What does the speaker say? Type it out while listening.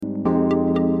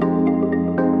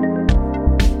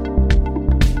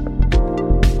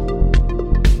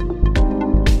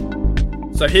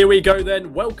So here we go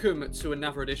then. Welcome to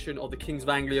another edition of the Kings of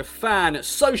Anglia Fan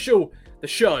Social, the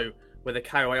show where the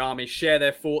KOA Army share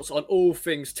their thoughts on all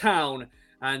things town.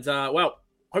 And,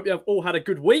 hope you have all had a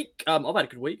good week. I've had a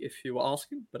good week, if you were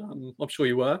asking, but I'm sure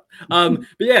you were. But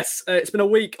yes, it's been a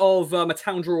week of a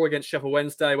town draw against Sheffield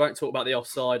Wednesday. Won't talk about the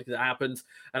offside because it happened.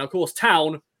 And, of course,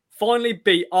 town finally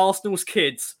beat Arsenal's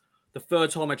kids the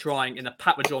third time they're trying in the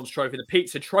Papa John's Trophy, the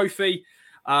Pizza Trophy.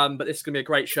 But this is going to be a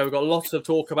great show. We've got a lot to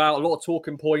talk about, a lot of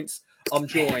talking points. I'm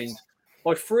joined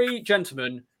by three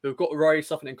gentlemen who've got very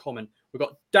something in common. We've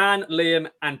got Dan, Liam,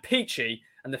 and Peachy.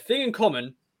 And the thing in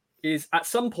common is at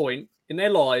some point in their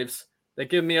lives, they're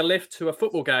giving me a lift to a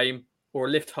football game or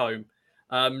a lift home.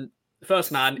 The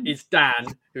first man is Dan,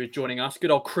 who is joining us.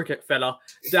 Good old cricket fella.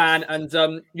 Dan,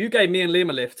 and you gave me and Liam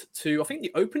a lift to, I think,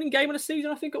 the opening game of the season,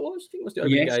 I think it was the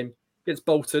opening game against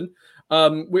Bolton. Me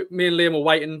and Liam were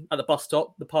waiting at the bus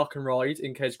stop, the park and ride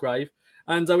in Kesgrave,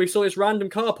 and we saw this random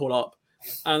car pull up,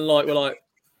 and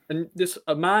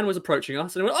a man was approaching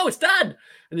us, and we went, "Oh, it's Dan!"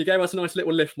 And you gave us a nice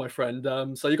little lift, my friend.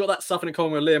 So you got that stuff in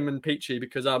common with Liam and Peachy,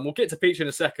 because we'll get to Peachy in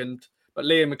a second, but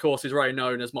Liam, of course, is very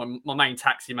known as my main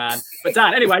taxi man. But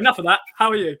Dan, anyway, enough of that. How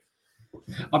are you?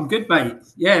 I'm good, mate.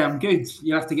 Yeah, I'm good.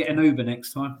 You'll have to get an Uber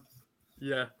next time.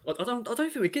 Yeah, I don't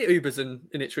think we get Ubers in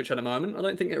Ipswich at the moment. I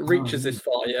don't think it reaches this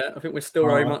far yet. I think we're still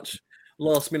very much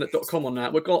lastminute.com on that.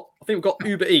 I think we've got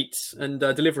Uber Eats and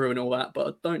Deliveroo and all that, but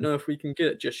I don't know if we can get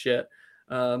it just yet.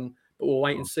 But we'll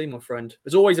wait and see, my friend.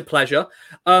 It's always a pleasure.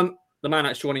 The man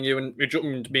that's joining you and you're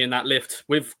joining me in that lift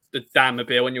with the Dan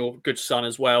Mobile and your good son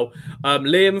as well.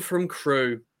 Liam from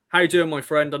Crewe. How you doing, my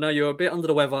friend? I know you're a bit under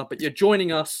the weather, but you're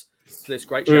joining us for this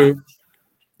great show.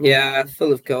 Yeah,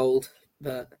 full of cold,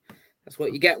 but that's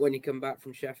what you get when you come back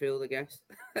from Sheffield, I guess.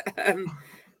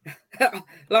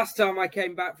 Last time I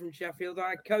came back from Sheffield,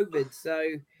 I had COVID, so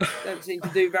don't seem to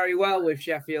do very well with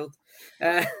Sheffield.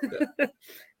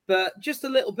 But just a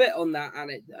little bit on that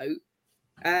anecdote.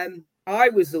 I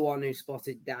was the one who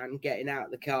spotted Dan getting out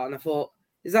of the car, and I thought,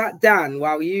 is that Dan?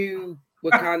 Well, you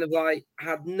were kind of like,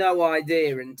 had no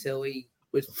idea until he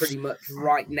was pretty much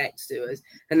right next to us.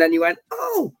 And then you went,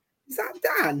 oh, is that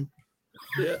Dan?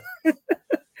 Yeah.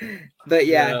 But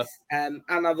and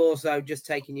I've also just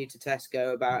taken you to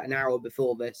Tesco about an hour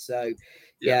before this, so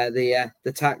the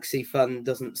taxi fun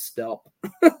doesn't stop.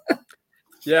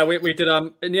 Yeah, we did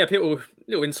people,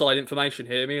 little inside information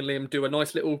here. Me and Liam do a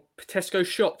nice little Tesco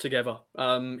shop together.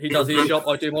 He does his shop,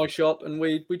 I do my shop, and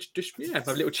we just have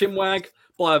a little chinwag,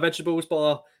 buy our vegetables, buy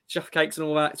our Jaffa cakes and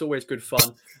all that. It's always good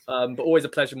fun. But always a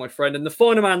pleasure, my friend. And the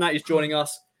final man that is joining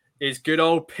us is good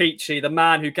old Peachy, the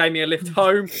man who gave me a lift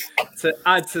home to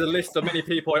add to the list of many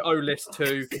people I owe lists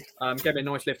to. Gave me a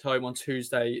nice lift home on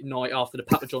Tuesday night after the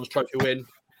Papa John's Trophy win.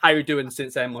 How are you doing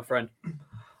since then, my friend?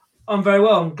 I'm very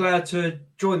well. I'm glad to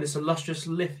join this illustrious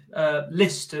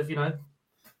list of, people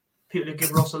who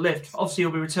give Ross a lift. Obviously,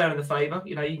 you'll be returning the favour.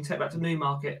 You can take back to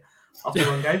Newmarket after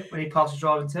one game when he passes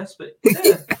driving test. But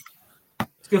yeah,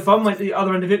 it's good fun. Went to the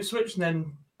other end of Ipswich and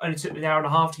then only took me an hour and a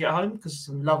half to get home because of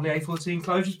some lovely A14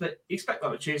 closures. But you expect that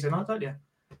on a Tuesday night, don't you?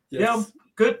 Yes. Yeah, I'm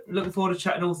good. Looking forward to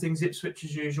chatting all things Ipswich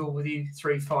as usual with you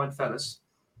three fine fellas.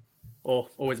 Oh,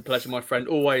 always a pleasure, my friend.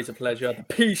 Always a pleasure. The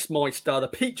Peachmeister, the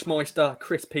Peachmeister,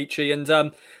 Chris Peachy. And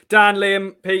Dan,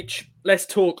 Liam, Peach, let's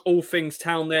talk all things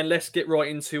town then. Let's get right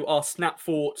into our snap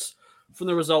thoughts from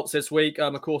the results this week.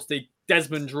 Of course, the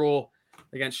Desmond draw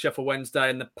against Sheffield Wednesday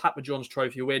and the Papa John's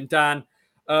Trophy win. Dan,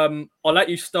 I'll let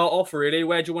you start off, really.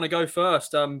 Where do you want to go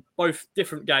first? Both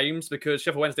different games, because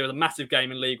Sheffield Wednesday was a massive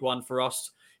game in League One for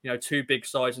us. Two big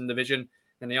sides in the division.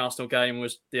 And the Arsenal game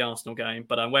was the Arsenal game.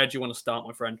 But where do you want to start,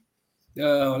 my friend?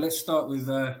 Let's start with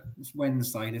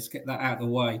Wednesday. Let's get that out of the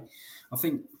way. I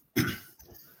think,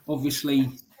 obviously,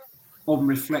 on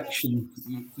reflection,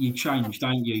 you change,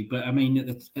 don't you? But I mean, at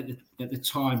the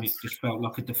time, it just felt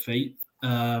like a defeat,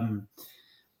 and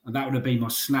that would have been my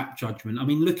snap judgment. I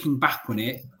mean, looking back on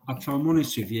it, if I'm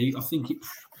honest with you, I think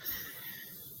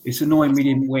it's annoying we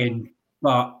didn't win,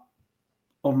 but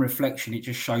on reflection, it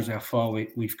just shows how far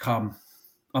we've come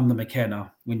under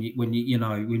McKenna. When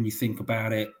you think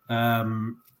about it,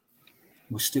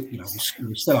 we're still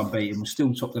we're still unbeaten. We're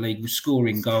still top of the league. We're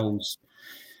scoring goals.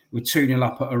 We're 2-0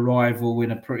 up at a rival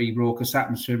in a pretty raucous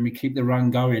atmosphere, and we keep the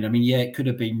run going. I mean, yeah, it could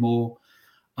have been more.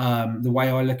 The way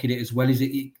I look at it as well is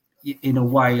it in a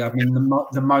way. I mean,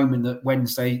 the moment that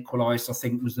Wednesday equalised, I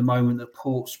think, was the moment that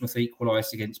Portsmouth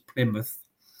equalised against Plymouth.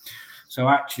 So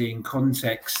actually, in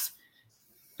context,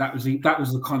 that was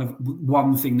the kind of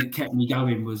one thing that kept me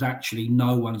going, was actually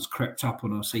no one's crept up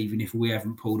on us, even if we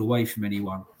haven't pulled away from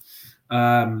anyone.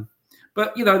 But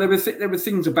there were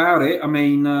things about it. I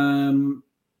mean,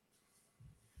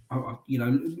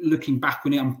 looking back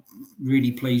on it, I'm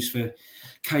really pleased for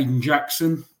Caden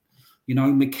Jackson.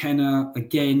 McKenna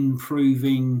again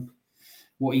proving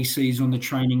what he sees on the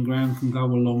training ground can go a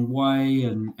long way,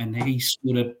 and he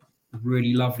scored a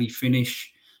really lovely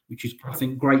finish, which is, I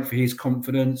think, great for his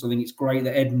confidence. I think it's great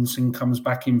that Edmondson comes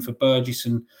back in for Burgess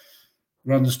and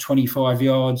runs 25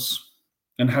 yards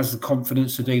and has the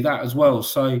confidence to do that as well.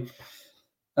 So,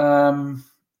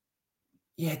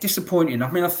 disappointing.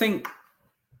 I mean, I think,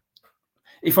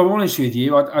 if I'm honest with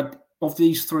you, of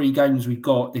these 3 games we've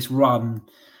got this run,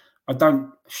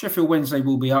 Sheffield Wednesday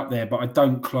will be up there, but I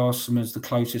don't class them as the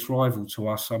closest rival to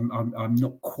us. I'm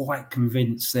not quite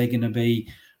convinced they're going to be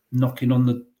knocking on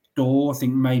the door. I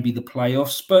think maybe the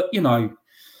playoffs, but you're not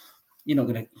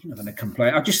going to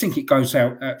complain. I just think it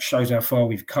shows how far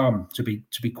we've come. To be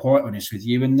quite honest with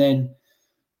you, and then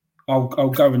I'll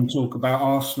go and talk about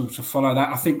Arsenal to follow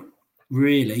that. I think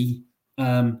really,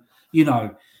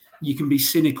 you can be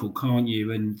cynical, can't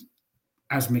you? And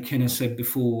as McKenna said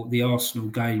before the Arsenal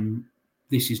game,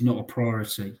 this is not a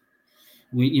priority.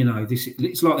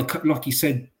 It's like he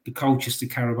said, the Colchester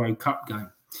Carabao Cup game.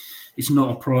 It's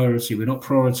not a priority. We're not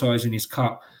prioritising this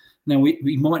cup. Now,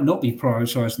 we might not be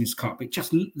prioritising this cup, but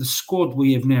just the squad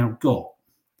we have now got.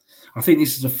 I think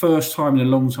this is the first time in a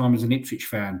long time as an Ipswich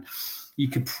fan, you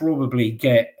could probably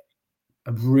get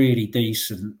a really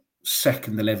decent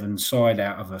second 11 side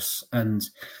out of us. And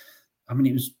I mean,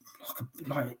 it was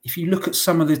like if you look at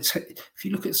some of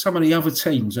the other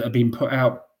teams that have been put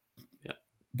out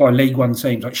by League One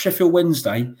teams, like Sheffield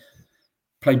Wednesday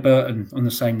played Burton on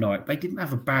the same night. They didn't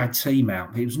have a bad team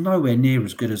out. It was nowhere near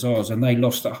as good as ours, and they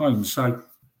lost at home. So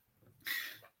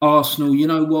Arsenal, you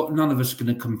know what? None of us are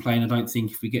going to complain. I don't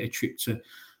think if we get a trip to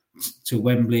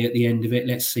Wembley at the end of it.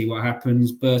 Let's see what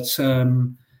happens. But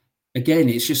again,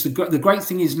 it's just the great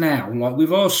thing is now, like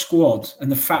with our squad and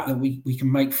the fact that we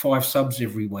can make 5 subs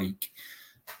every week,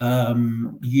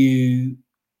 you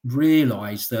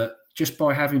realise that just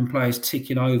by having players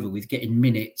ticking over with getting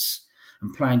minutes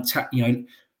and playing,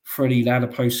 Freddie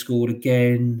Ladapo scored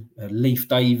again, Leif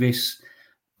Davis.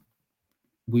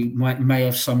 We may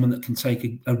have someone that can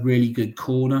take a really good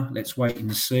corner. Let's wait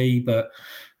and see. But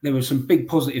there were some big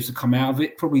positives to come out of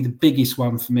it. Probably the biggest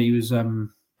one for me was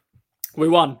we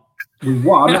won. We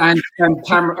won, and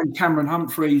Cameron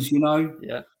Humphreys.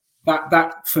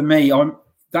 That for me,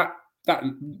 that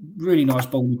really nice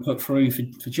ball we put through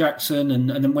for Jackson, and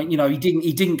then when he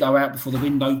didn't go out before the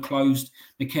window closed.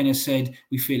 McKenna said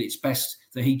we feel it's best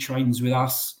that he trains with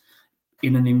us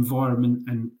in an environment,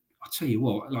 and I tell you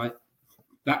what, like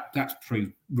that's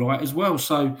proved right as well.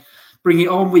 So bring it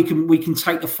on. We can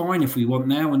take the fine if we want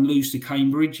now and lose to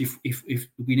Cambridge if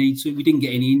we need to. We didn't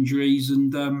get any injuries,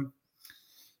 and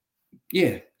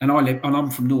and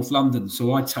I'm from North London,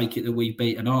 so I take it that we've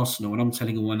beaten Arsenal, and I'm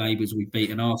telling all my neighbours we've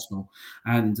beaten Arsenal,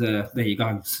 and there you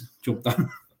go, job done.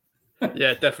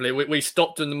 Yeah, definitely. We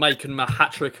stopped them making a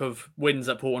hat trick of wins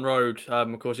at Portland Road.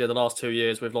 Of course, the last 2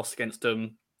 years we've lost against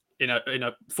them in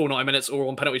a full 90 minutes or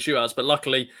on penalty shootouts, but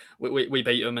luckily we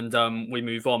beat them and we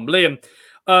move on. Liam,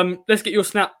 let's get your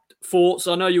snap thoughts.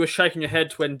 I know you were shaking your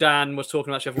head when Dan was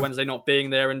talking about Sheffield Wednesday not being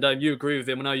there, and you agree with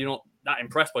him. I know you're not that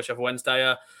impressed by Sheffield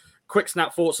Wednesday. Quick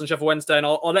snap thoughts on Sheffield Wednesday, and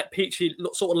I'll let Peachy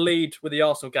sort of lead with the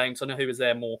Arsenal game, so I know who was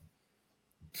there more.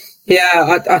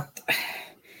 Yeah,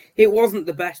 it wasn't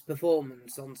the best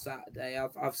performance on Saturday.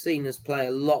 I've seen us play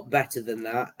a lot better than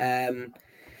that,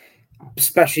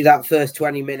 especially that first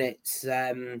 20 minutes.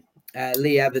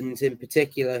 Lee Evans in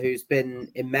particular, who's been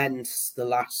immense the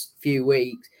last few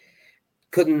weeks,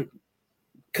 couldn't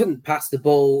pass the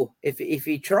ball if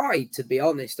he tried, to be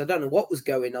honest. I don't know what was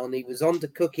going on. He was on to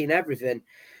cooking everything.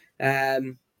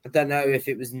 I don't know if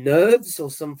it was nerves or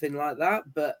something like that,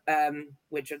 but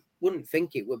which I wouldn't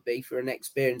think it would be for an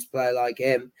experienced player like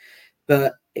him.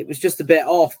 But it was just a bit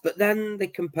off. But then they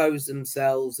composed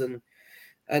themselves,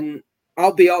 and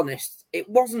I'll be honest, it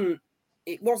wasn't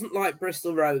like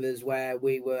Bristol Rovers where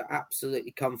we were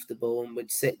absolutely comfortable and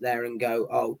would sit there and go,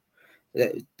 oh,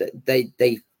 they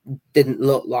didn't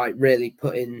look like really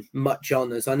putting much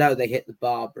on us. I know they hit the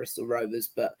bar, Bristol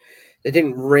Rovers, but they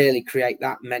didn't really create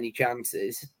that many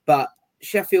chances. But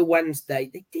Sheffield Wednesday,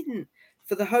 they didn't.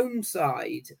 For the home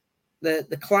side,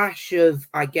 the clash of,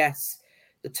 I guess,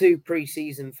 the 2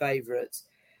 pre-season favourites,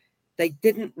 they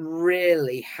didn't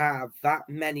really have that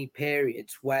many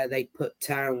periods where they put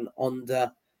Town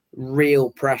under real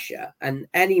pressure. And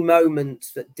any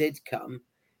moments that did come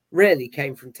really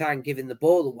came from Town giving the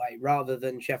ball away rather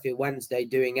than Sheffield Wednesday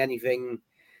doing anything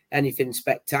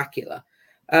spectacular.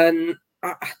 And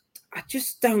I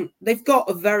just don't. They've got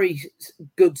a very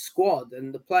good squad,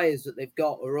 and the players that they've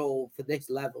got are all for this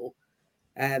level.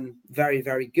 very,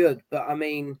 very good. But I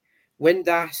mean,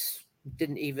 Windass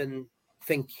didn't even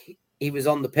think he was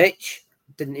on the pitch.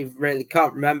 Didn't even really,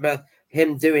 can't remember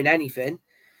him doing anything,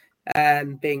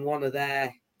 being one of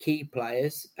their key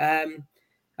players. And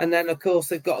then, of course,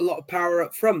 they've got a lot of power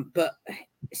up front. But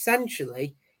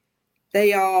essentially,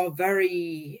 they are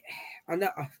very.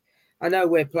 I know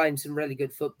we're playing some really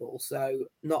good football, so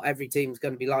not every team's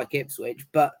going to be like Ipswich,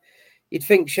 but you'd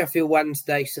think Sheffield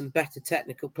Wednesday, some better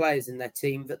technical players in their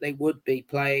team, that they would be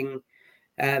playing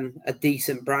a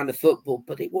decent brand of football.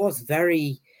 But it was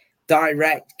very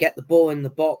direct, get the ball in the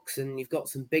box, and you've got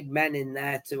some big men in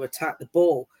there to attack the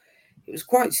ball. It was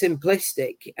quite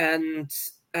simplistic, and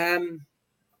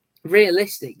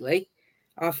realistically,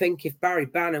 I think if Barry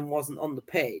Bannon wasn't on the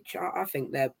pitch, I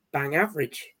think they're bang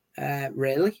average.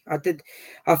 Really, I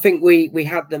think we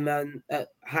had them at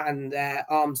hand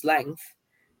arm's length,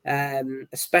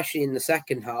 especially in the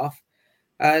second half,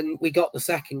 and we got the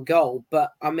second goal.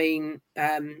 But I mean,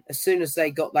 as soon as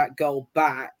they got that goal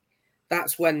back,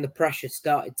 that's when the pressure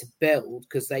started to build,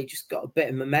 because they just got a bit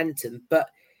of momentum. But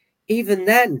even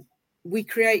then, we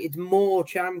created more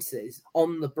chances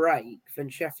on the break than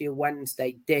Sheffield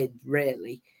Wednesday did,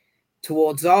 really,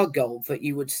 towards our goal, that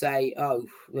you would say, oh,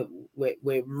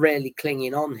 we're really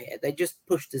clinging on here. They just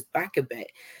pushed us back a bit,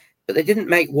 but they didn't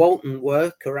make Walton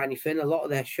work or anything. A lot of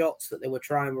their shots that they were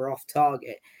trying were off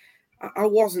target. I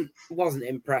wasn't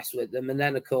impressed with them. And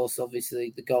then, of course,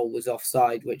 obviously the goal was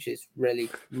offside, which is really,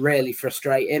 really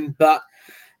frustrating. But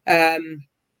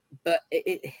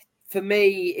it for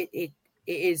me, it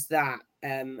is that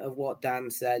of what Dan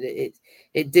said.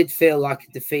 It did feel like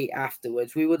a defeat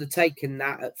afterwards. We would have taken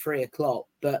that at 3:00,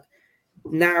 but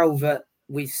now that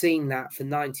we've seen that for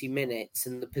 90 minutes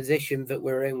and the position that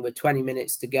we're in with 20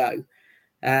 minutes to go,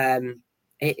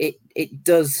 it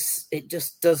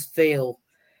just does feel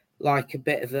like a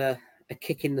bit of a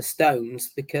kick in the stones,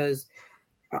 because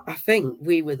I think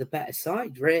we were the better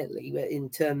side, really, in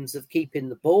terms of keeping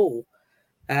the ball.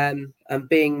 And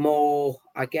being more,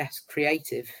 I guess,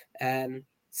 creative.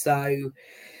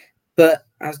 But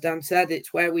as Dan said,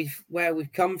 it's where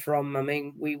we've come from. I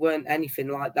mean, we weren't anything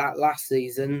like that last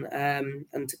season, and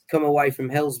to come away from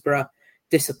Hillsborough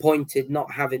disappointed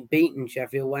not having beaten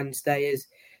Sheffield Wednesday is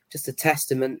just a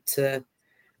testament to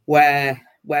where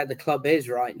the club is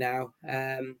right now.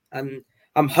 And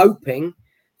I'm hoping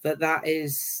that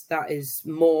is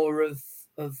more of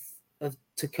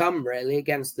to come, really,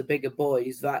 against the bigger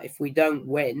boys, that if we don't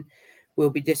win,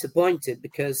 we'll be disappointed,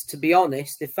 because, to be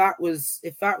honest, if that was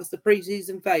the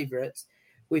pre-season favourites,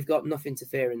 we've got nothing to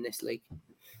fear in this league.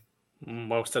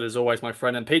 Well said, as always, my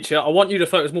friend. And Peachy, I want you to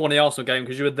focus more on the Arsenal game,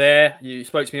 because you were there, you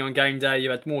spoke to me on game day, you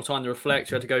had more time to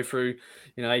reflect, you had to go through,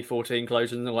 A14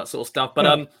 closures and all that sort of stuff. But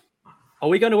are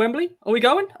we going to Wembley? Are we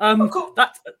going?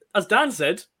 That, as Dan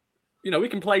said, we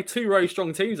can play two very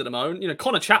strong teams at the moment.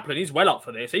 Connor Chaplin, he's well up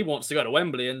for this. He wants to go to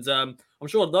Wembley, and I'm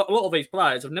sure a lot of these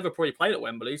players have never probably played at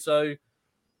Wembley. So,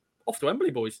 off to Wembley,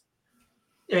 boys.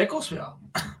 Yeah, of course we are.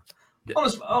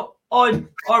 Honestly,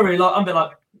 I really like. I'm a bit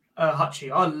like Hutchie.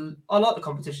 I like the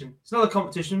competition. It's another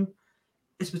competition.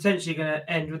 It's potentially going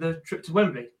to end with a trip to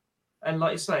Wembley, and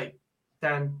like you say,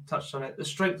 Dan touched on it. The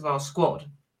strength of our squad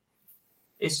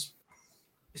is.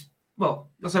 Well,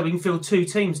 let's say we can field two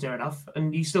teams near enough,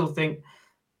 and you still think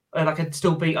I could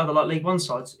still beat other League One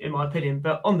sides, in my opinion.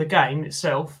 But on the game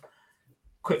itself,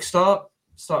 quick start.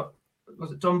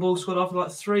 Was it John Ball scored after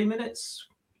 3 minutes?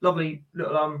 Lovely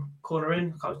little corner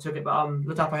in. I took it, but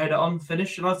Ladapo headed it on,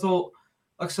 finish. And I thought,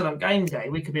 like I said, on game day,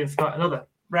 we could be in for another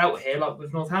route here, like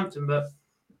with Northampton. But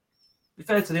to be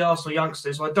fair to the Arsenal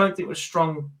youngsters, I don't think we're as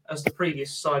strong as the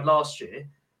previous side last year.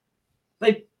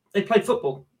 They played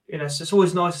football. So it's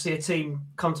always nice to see a team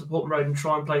come to Portman Road and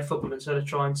try and play football instead of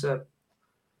trying to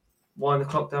wind the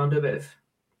clock down, do a bit of,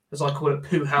 as I call it,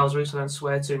 poo-housery, so I don't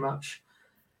swear too much.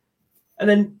 And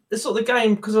then the sort of the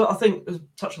game, because I think,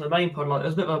 touch on the main pod,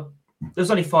 there's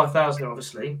only 5,000 there,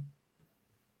 obviously.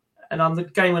 And the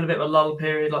game went a bit of a lull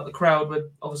period, the crowd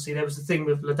obviously there was the thing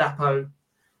with Ladapo,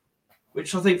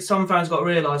 which I think some fans got to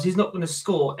realise he's not going to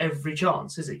score every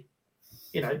chance, is he?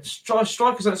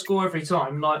 Strikers don't score every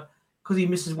time, because he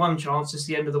misses one chance, it's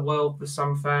the end of the world with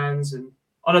some fans. And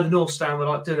I know the North Stand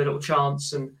were doing a little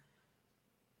chance, and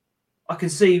I can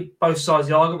see both sides of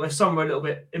the argument, where some were a little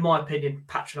bit, in my opinion,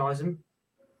 patronising.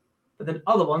 But then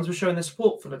other ones were showing their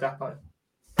support for Ladapo.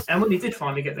 And when he did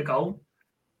finally get the goal,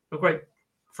 a great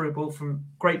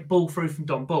ball through from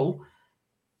Don Ball,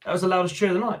 that was the loudest cheer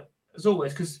of the night, as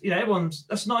always. Because,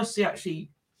 that's nice to see,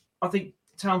 actually. I think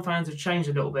town fans have changed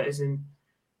a little bit, as in,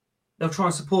 they'll try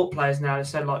and support players now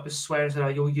instead of just swearing, saying, "Oh,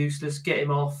 you're useless, get him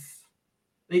off."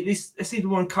 They see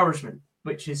more encouragement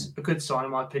which is a good sign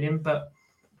in my opinion. But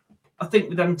I think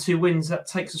with them 2 wins, that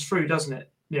takes us through, doesn't it?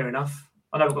 Near enough.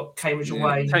 I know we've got Cambridge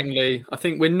away. Technically, I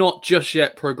think we're not just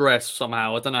yet progressed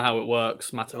somehow. I don't know how it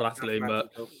works mathematically,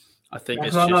 but I think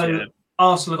it's just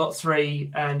Arsenal got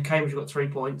 3 and Cambridge got 3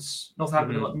 points.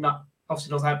 Northampton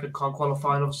obviously Northampton can't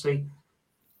qualify, and obviously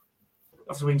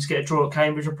after we can just get a draw at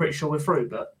Cambridge, I'm pretty sure we're through.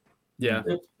 But yeah,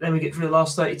 then we get through the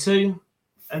last 32,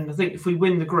 and I think if we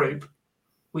win the group,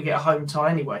 we get a home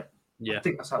tie anyway. Yeah, I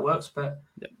think that's how it works. But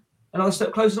another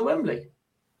step closer to Wembley.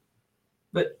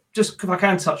 But just if I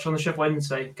can touch on the Sheffield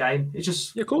Wednesday game, it's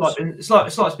just it's like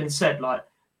it's been said. Like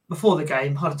before the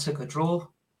game, I'd have took a draw.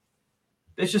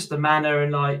 It's just the manner,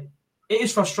 and like it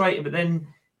is frustrating. But then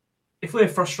if we're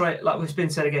frustrated, like it's been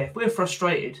said again, if we're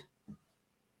frustrated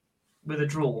with a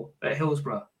draw at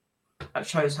Hillsborough, that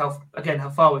shows how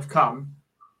far we've come.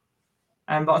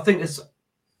 But I think there's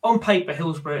on paper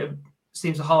Hillsborough it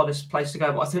seems the hardest place to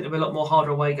go, but I think there'll be a lot more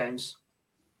harder away games,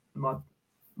 in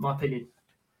my opinion.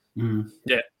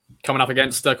 Yeah, coming up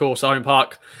against, of course, Owen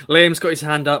Park. Liam's got his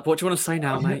hand up. What do you want to say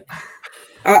now, mate?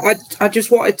 I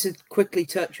just wanted to quickly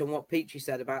touch on what Peachy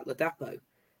said about Ladapo.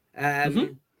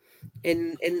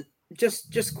 In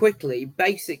just quickly,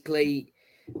 basically,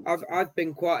 I've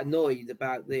been quite annoyed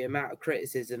about the amount of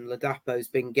criticism Ladapo's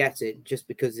been getting just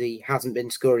because he hasn't been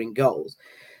scoring goals.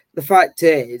 The fact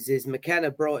is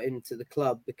McKenna brought him to the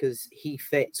club because he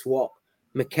fits what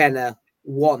McKenna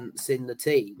wants in the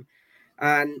team.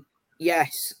 And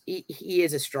yes, he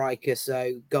is a striker,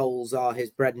 so goals are his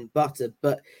bread and butter,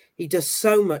 but he does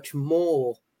so much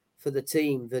more for the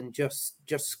team than just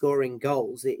scoring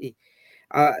goals.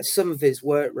 Some of his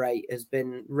work rate has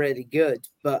been really good,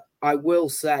 but I will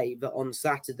say that on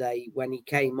Saturday when he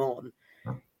came on,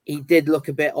 he did look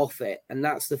a bit off it, and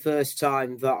that's the first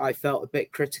time that I felt a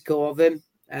bit critical of him,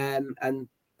 and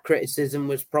criticism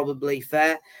was probably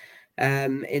fair.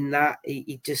 In that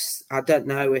he just, I don't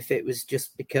know if it was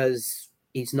just because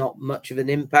he's not much of an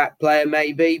impact player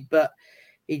maybe, but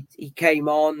he came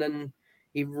on and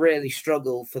he really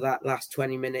struggled for that last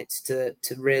 20 minutes to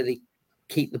really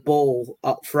keep the ball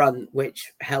up front,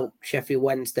 which helped Sheffield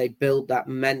Wednesday build that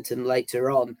momentum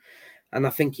later on. And I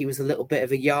think he was a little bit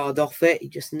of a yard off it. He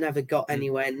just never got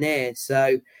anywhere near.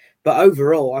 So, but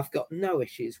overall, I've got no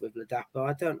issues with Ladapo.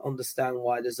 I don't understand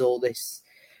why there's all this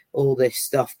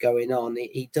stuff going on.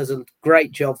 He does a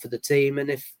great job for the team. And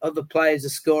if other players are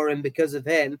scoring because of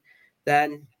him,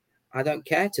 then I don't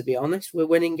care, to be honest. We're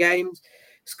winning games,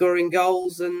 scoring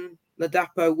goals, and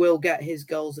Ladapo will get his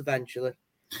goals eventually.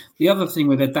 The other thing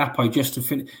with Ladapo, just to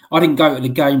finish, I didn't go to the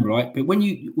game, right? But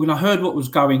when I heard what was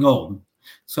going on,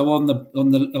 so on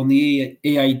the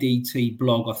EADT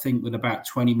blog, I think with about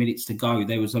 20 minutes to go,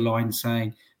 there was a line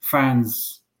saying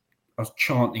fans are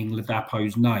chanting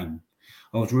Ladapo's name.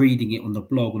 I was reading it on the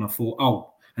blog and I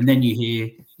thought, and then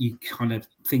you kind of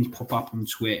things pop up on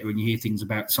Twitter and you hear things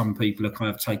about some people are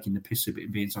kind of taking the piss a bit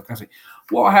and being sarcastic.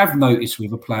 What I have noticed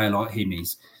with a player like him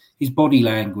is his body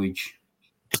language.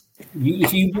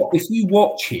 If you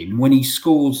watch him when he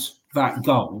scores that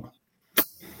goal,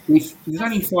 if there's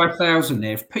only 5,000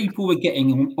 there, if people were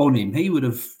getting on him, he would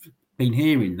have been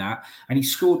hearing that. And he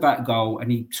scored that goal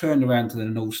and he turned around to the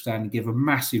North Stand and gave a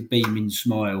massive beaming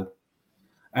smile.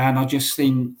 And I just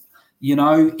think,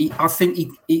 I think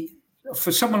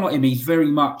for someone like him, he's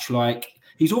very much like,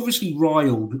 he's obviously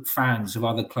riled fans of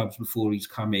other clubs before he's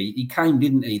come here. He came,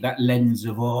 didn't he? That lens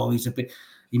of,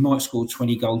 he might score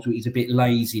 20 goals, but he's a bit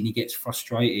lazy and he gets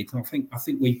frustrated. And I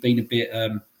think we've been a bit,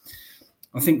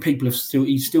 I think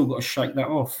he's still got to shake that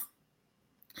off.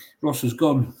 Ross has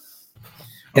gone.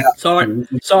 Yeah. Sorry.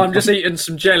 So I'm just eating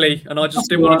some jelly and I just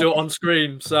didn't want to do it on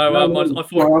screen. So I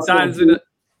thought Dan's in it.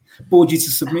 Bored you to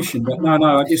submission, but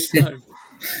no, I just yeah.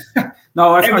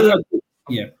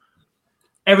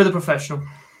 Ever the professional.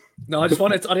 No, I didn't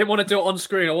want to do it on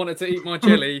screen. I wanted to eat my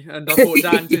jelly, and I thought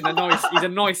Dan's in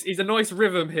he's a nice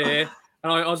rhythm here.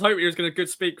 And I was hoping he was going to good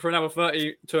speak for another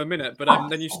 30 to a minute, but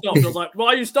then you stopped. I was like, why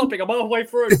are you stopping? I'm halfway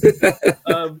through.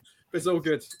 It's all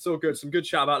good. It's all good. Some good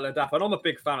chat about Ladapo. And I'm a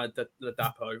big fan of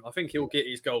Ladapo. I think he'll get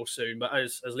his goal soon. But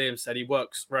as Liam said, he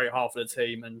works very hard for the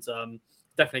team and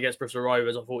definitely against Bristol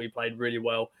Rovers. I thought he played really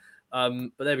well.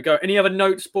 But there we go. Any other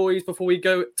notes, boys, before we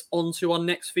go on to our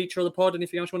next feature of the pod?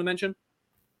 Anything else you want to mention?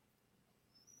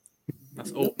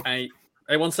 That's all.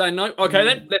 Anyone saying no? Okay,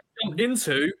 then let's jump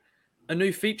into a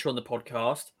new feature on the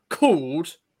podcast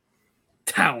called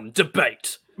Town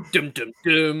Debate. Dum dum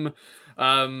dum.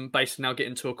 Basically, now get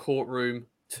into a courtroom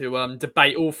to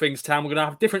debate all things town. We're going to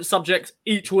have different subjects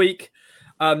each week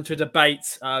to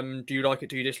debate. Do you like it?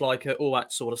 Do you dislike it? All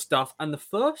that sort of stuff. And the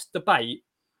first debate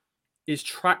is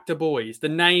Tractor Boys. The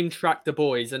name Tractor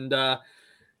Boys, and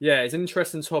Yeah, it's an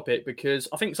interesting topic because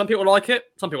I think some people like it,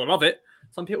 some people love it,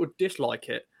 some people dislike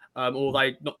it, or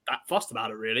they not that fussed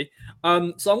about it really. So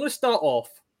I'm going to start off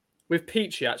with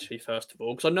Peachy actually first of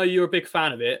all, because I know you're a big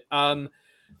fan of it.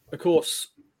 Of course,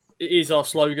 it is our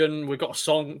slogan. We've got a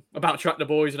song about Tractor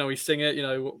Boys. You know, we sing it. You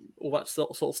know, all that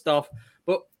sort of stuff.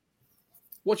 But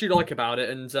what do you like about it?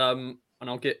 And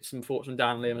I'll get some thoughts from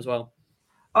Dan and Liam as well.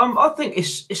 I think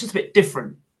it's just a bit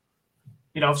different.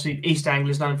 You know, obviously East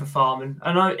Anglia is known for farming,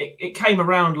 and it came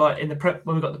around like in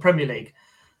when we got the Premier League.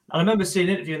 And I remember seeing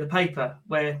an interview in the paper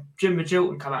where Jim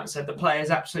Magilton came out and said the players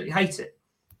absolutely hate it.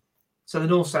 So the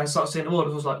North Stand started seeing the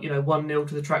orders was like, 1-0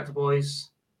 to the Tractor Boys,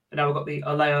 and now we've got the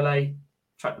Ole Ole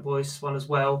Tractor Boys one as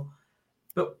well.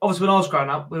 But obviously when I was growing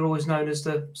up, we were always known as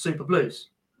the Super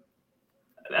Blues.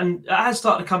 And it has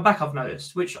started to come back, I've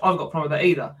noticed, which I've got a problem with that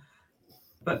either.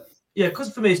 But yeah,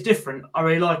 because for me it's different, I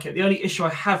really like it. The only issue I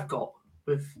have got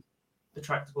with the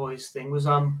Tractor Boys thing was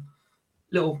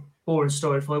little boring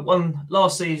story for you.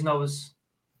 Last season I was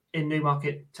in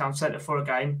Newmarket Town Centre for a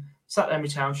game, sat there in my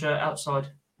town shirt outside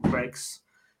Greg's,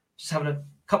 just having a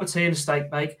cup of tea and a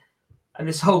steak bake, and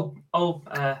this old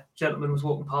gentleman was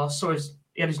walking past,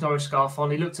 he had his Norwich scarf on,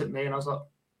 he looked at me and I was like,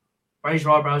 raise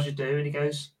your eyebrows, you do, and he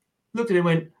goes, looked at him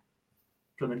and went,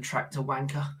 blooming tractor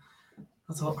wanker.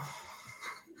 I thought,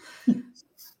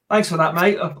 thanks for that,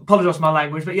 mate. I apologise for my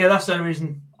language, but yeah, that's the only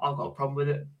reason I've got a problem with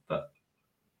it. But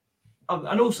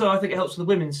and also, I think it helps with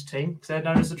the women's team because they're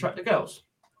known as the Tractor Girls.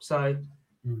 So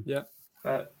yeah,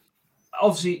 but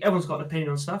obviously everyone's got an opinion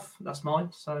on stuff. That's mine.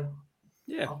 So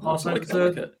yeah, I'll pass over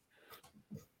to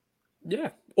yeah.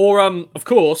 Or of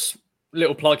course,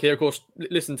 little plug here. Of course,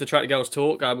 listen to Tractor Girls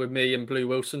talk with me and Blue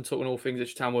Wilson talking all things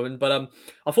Ipswich Town women. But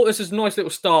I thought this is a nice little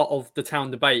start of the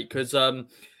town debate because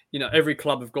every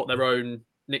club have got their own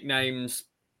nicknames,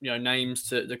 names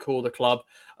to call the club.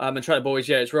 And Tractor Boys,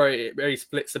 yeah, it's very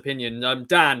splits opinion.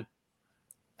 Dan,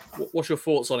 what's your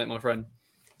thoughts on it, my friend?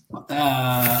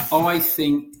 I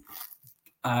think,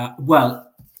 I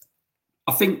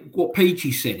think what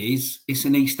Peachy said is it's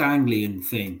an East Anglian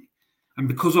thing. And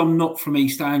because I'm not from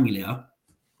East Anglia,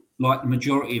 like the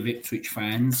majority of Ipswich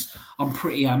fans, I'm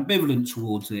pretty ambivalent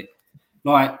towards it.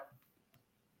 Like,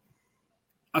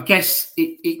 I guess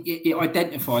it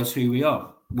identifies who we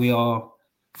are. We are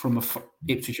from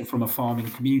Ipswich and from a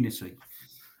farming community.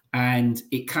 And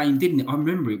it came, didn't it? I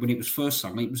remember it when it was first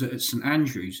sung. It was at St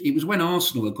Andrews. It was when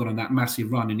Arsenal had gone on that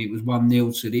massive run, and it was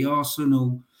 1-0 to the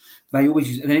Arsenal. They always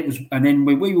used, and then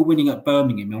when we were winning at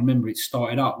Birmingham, I remember it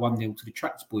started up 1-0 to the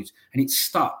Tractor Boys, and it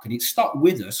stuck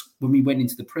with us when we went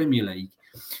into the Premier League.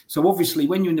 So obviously,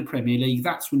 when you're in the Premier League,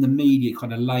 that's when the media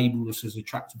kind of labelled us as the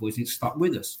Tractor Boys, and it stuck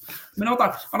with us. I mean,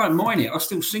 I don't mind it. I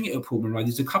still sing it at Pullman Road.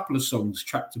 There's a couple of songs,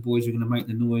 Tractor Boys are going to make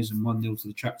the noise, and 1-0 to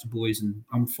the Tractor Boys, and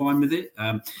I'm fine with it.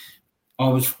 I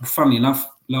was, funnily enough,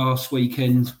 last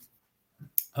weekend,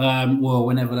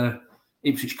 whenever the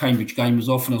Ipswich-Cambridge game was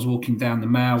off, and I was walking down the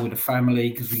Mall with a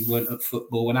family because we weren't at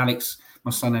football, and Alex,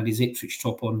 my son, had his Ipswich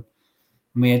top on,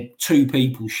 and we had two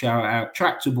people shout out,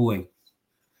 Tractor Boy.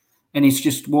 And it's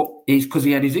just it's because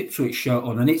he had his Ipswich shirt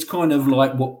on, and it's kind of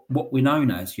like what we're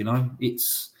known as,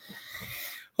 It's,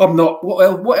 I'm not,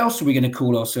 what else are we going to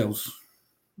call ourselves?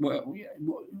 What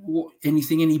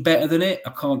anything any better than it?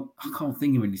 I can't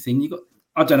think of anything.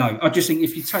 I don't know. I just think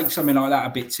if you take something like that a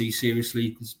bit too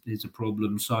seriously, there's a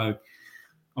problem. So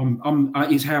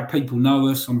it's how people know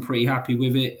us. I'm pretty happy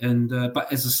with it. And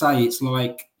but as I say, it's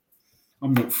like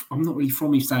I'm not really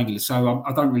from East Anglia, so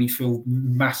I don't really feel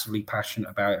massively passionate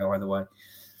about it either way.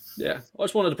 Yeah, I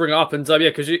just wanted to bring it up, and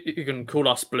because you can call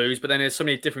us Blues, but then there's so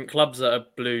many different clubs that are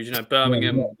Blues.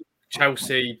 Birmingham,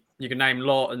 Chelsea. You can name a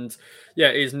lot, and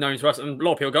it is known to us. And a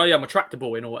lot of people go, I'm a Tractor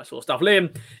Boy and all that sort of stuff.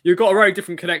 Liam, you've got a very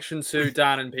different connection to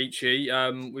Dan and Peachy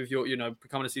with your,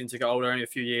 becoming a season ticket holder only a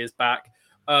few years back.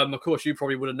 Of course, you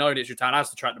probably would have known Ipswich Town as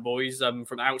the Tractor Boys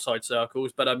from outside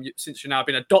circles. But since you've now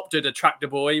been adopted a Tractor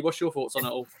Boy, what's your thoughts on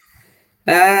it all?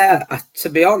 To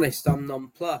be honest, I'm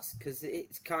nonplussed because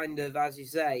it's kind of, as you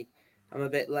say, I'm a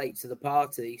bit late to the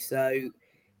party. So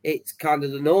it's kind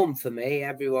of the norm for me.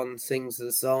 Everyone sings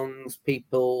the songs.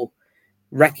 People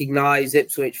recognise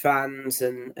Ipswich fans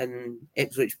and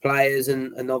Ipswich players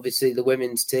and obviously the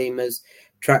women's team as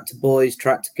Tractor Boys,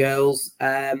 Tractor Girls.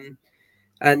 And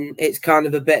it's kind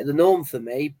of a bit of the norm for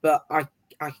me. But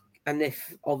and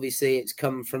if obviously it's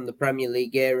come from the Premier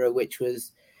League era, which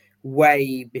was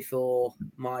way before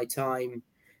my time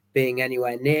being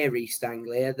anywhere near East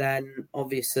Anglia, then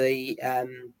obviously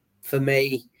for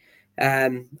me,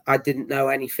 I didn't know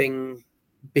anything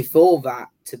before that,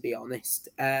 to be honest.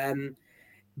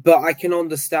 But I can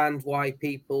understand why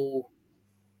people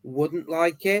wouldn't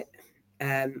like it.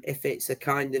 if it's a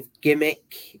kind of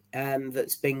gimmick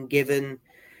that's been given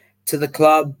to the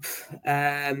club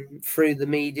through the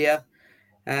media,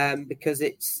 because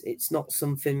it's not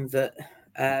something that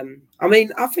I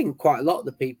mean, I think quite a lot of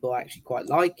the people actually quite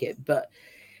like it, but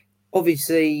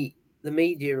obviously the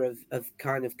media have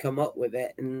kind of come up with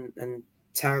it, and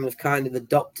Town have kind of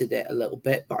adopted it a little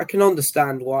bit. But I can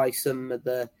understand why some of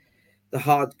the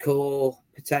hardcore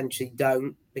potentially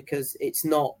don't, because it's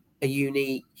not a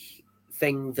unique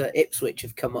thing that Ipswich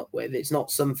have come up with. It's not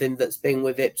something that's been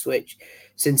with Ipswich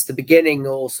since the beginning,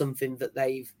 or something that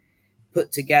they've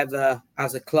put together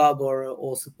as a club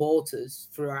or supporters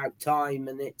throughout time,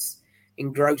 and it's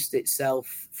engrossed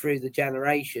itself through the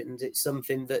generations. It's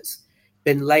something that's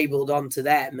been labelled onto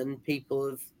them, and people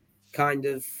have kind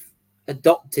of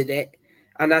adopted it.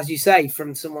 And as you say,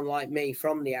 from someone like me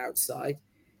from the outside,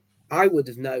 I would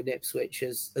have known Ipswich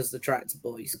as the Tractor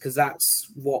Boys, because that's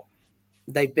what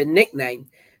they've been nicknamed.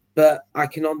 But I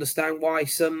can understand why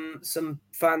some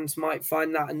fans might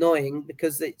find that annoying,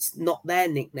 because it's not their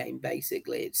nickname,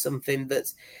 basically. It's something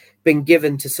that's been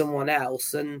given to someone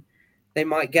else, and they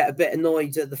might get a bit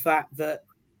annoyed at the fact that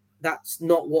that's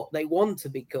not what they want to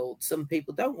be called. Some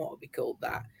people don't want to be called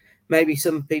that. Maybe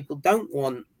some people don't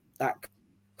want that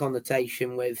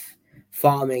connotation with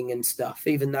farming and stuff,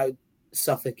 even though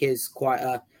Suffolk is quite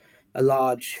a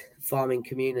large farming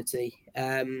community,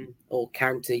 or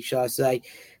county, shall I say.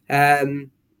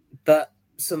 But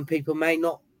some people may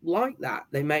not like that.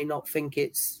 They may not think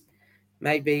it's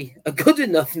maybe a good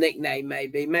enough nickname.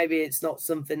 Maybe it's not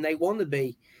something they want to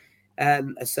be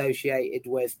associated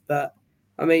with. But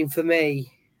I mean, for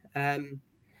me,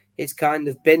 it's kind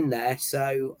of been there.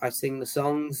 So I sing the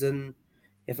songs, and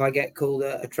if I get called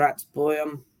a Tractor Boy,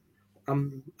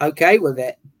 I'm okay with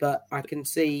it. But I can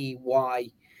see why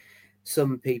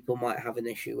some people might have an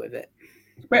issue with it.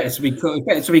 It's better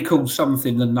to be called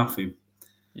something than nothing.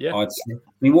 Yeah. I'd say. I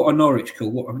mean, what are Norwich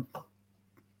called?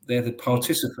 They're the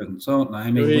participants, aren't they?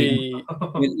 I mean,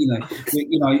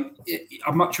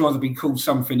 I'd much rather be called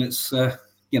something that's, better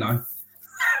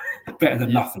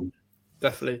than nothing.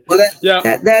 Definitely. Well,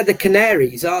 they're the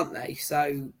Canaries, aren't they?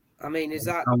 So, I mean, was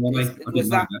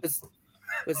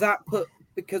that put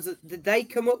because did they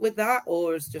come up with that,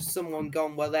 or has just someone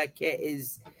gone, well, their kit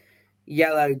is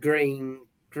yellow, green,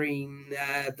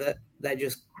 that they're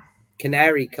just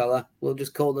canary colour, we'll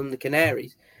just call them the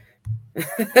Canaries?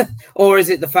 Or is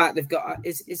it the fact they've got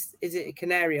is it a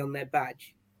canary on their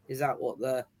badge? Is that what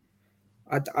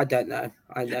I don't know.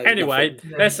 I know. Anyway,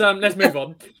 let's move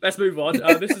on. Let's move on.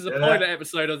 This is a pilot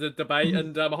episode of the debate,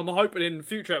 and I'm hoping in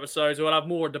future episodes we'll have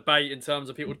more debate in terms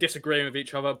of people disagreeing with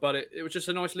each other. But it was just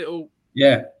a nice little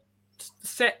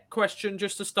set question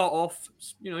just to start off,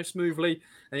 smoothly.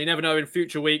 And you never know, in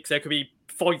future weeks there could be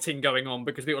fighting going on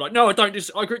because people are like, no, I don't.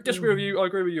 I disagree with you. I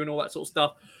agree with you, and all that sort of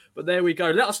stuff. But there we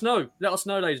go. Let us know, ladies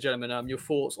and gentlemen, your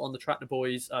thoughts on the Tractor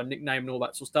Boys nickname and all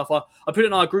that sort of stuff. I put it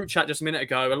in our group chat just a minute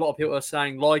ago. A lot of people are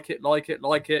saying like it.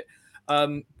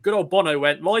 Good old Bono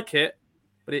went like it,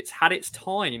 but it's had its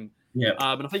time. Yeah.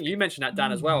 And I think you mentioned that,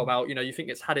 Dan, as well, about, you think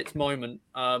it's had its moment.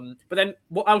 But then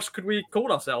what else could we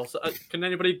call ourselves? Can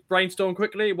anybody brainstorm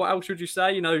quickly? What else would you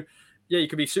say? You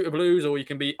could be Suitor Blues, or you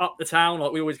can be Up the Town.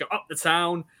 Like we always go Up the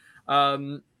Town.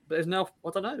 But there's no, I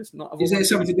don't know. It's not. Is there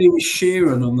something to do with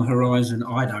Sheeran on the horizon?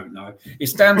 I don't know.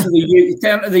 It's down to the youth. It's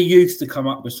down to the youth to come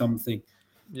up with something.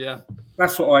 Yeah,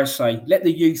 that's what I say. Let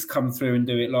the youth come through and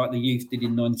do it like the youth did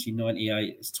in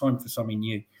 1998. It's time for something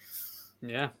new.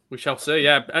 Yeah, we shall see.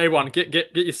 Yeah, everyone,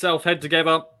 get yourself head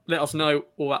together. Let us know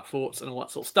all that thoughts and all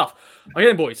that sort of stuff. Okay,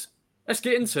 then, boys, let's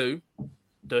get into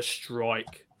the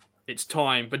strike. It's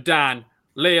time for Dan,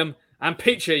 Liam, and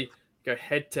Peachy go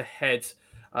head to head.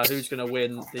 Who's going to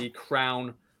win the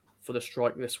crown for the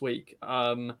strike this week?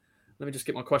 Let me just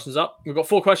get my questions up. We've got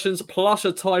 4 questions plus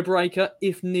a tiebreaker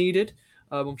if needed.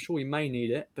 I'm sure we may need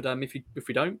it, but if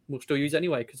we don't, we'll still use it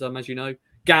anyway because, as you know,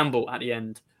 gamble at the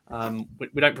end.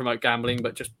 We don't promote gambling,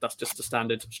 but that's just the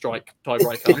standard strike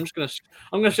tiebreaker.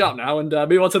 I'm gonna shut up now and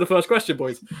move on to the first question,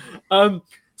 boys.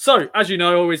 So, as you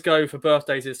know, I always go for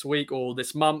birthdays this week or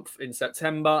this month in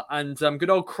September, and good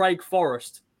old Craig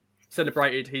Forrest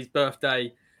celebrated his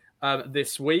birthday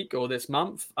this week or this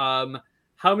month. How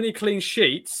many clean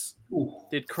sheets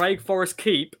did Craig Forrest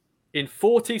keep in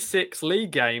 46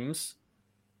 league games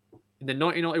in the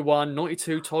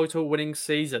 1991-92 title winning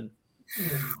season?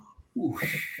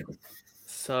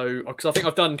 So, because I think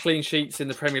I've done clean sheets in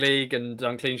the Premier League and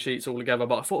done clean sheets all together,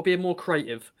 but I thought it'd be more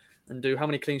creative and do how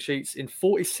many clean sheets in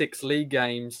 46 league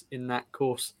games in that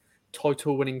course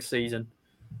title winning season.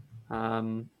 How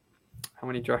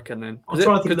many do you reckon then? I'm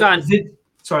trying to think.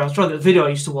 Sorry, I was trying to think of the video I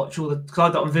used to watch. Because I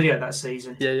had that on video that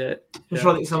season. Yeah. I was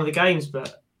trying to think of some of the games,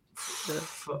 but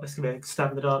it's going to be a stab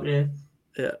in the dark, yeah.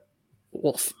 Yeah.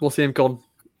 What's Liam gone?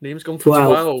 Liam's gone for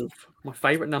 12. My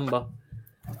favourite number.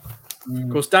 Of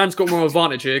course, Dan's got more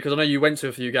advantage here because I know you went to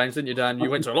a few games, didn't you, Dan? You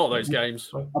went to a lot of those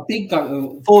games. I did go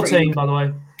to 14, by the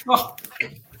way. Oh,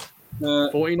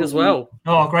 14 as well.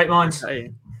 Oh, great minds.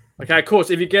 Okay, of course,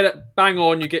 if you get it bang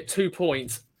on, you get 2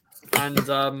 points. And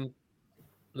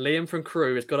Liam from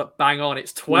Crew has got it bang on.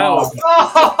 It's 12.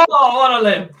 Oh, what a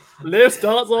Liam. Liam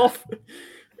starts off.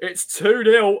 It's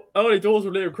 2-0. Early doors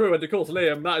with Liam Crew. And, of course,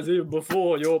 Liam, that is even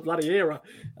before your bloody era.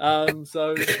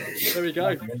 So, there we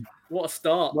go. What a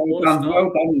start. Well done,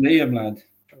 Liam, lad.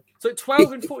 So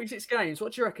 12 in 46 games.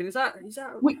 What do you reckon? Is that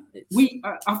we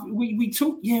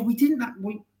talked? Yeah, we didn't.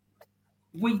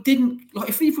 We didn't like.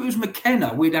 If it was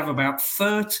McKenna, we'd have about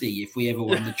 30 if we ever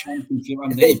won the championship.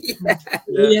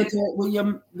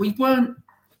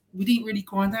 We didn't really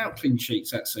grind out clean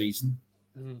sheets that season,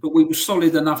 but we were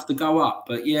solid enough to go up.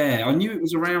 But yeah, I knew it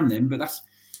was around then. But that's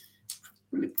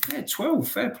 12.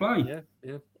 Fair play.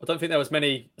 Yeah. I don't think there was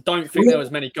many. There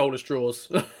was many goalless draws.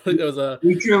 I think there was a.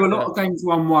 We drew a lot of games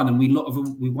 1-1, and we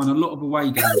won a lot of away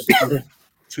games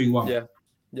 2-1.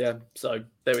 Yeah. So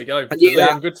there we go.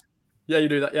 Good. Yeah, you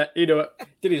do that. Yeah, he knew it.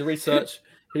 Did his research.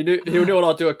 He knew what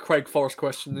I'd do a Craig Forrest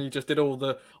question, and he just did all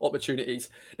the opportunities.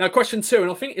 Now, question 2,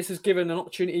 and I think this has given an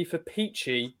opportunity for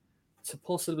Peachy to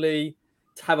possibly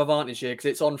have advantage here because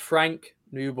it's on Frank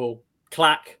Newell.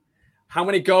 Clack. How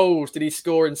many goals did he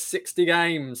score in 60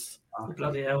 games?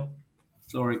 Bloody hell.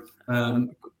 Sorry.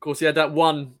 Of course, he had that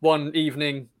one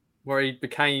evening where he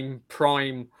became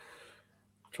prime.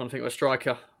 I'm trying to think of a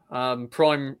striker.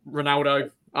 Prime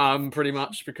Ronaldo. Pretty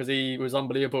much because he was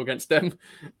unbelievable against them.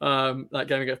 That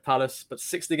game against Palace. But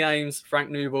 60 games, Frank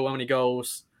Newell, how many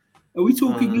goals? Are we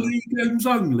talking league games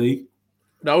only?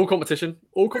 No, all competition.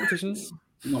 All competitions.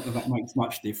 Not that makes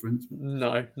much difference.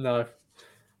 No.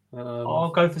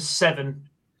 I'll go for 7.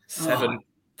 7.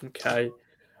 Okay.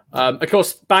 Of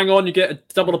course, bang on, you get a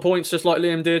double the points just like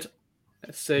Liam did.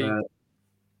 Let's see.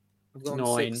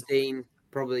 9. 16,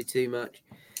 probably too much.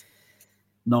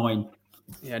 9.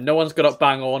 Yeah, no one's got up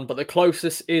bang on, but the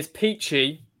closest is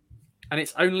Peachy, and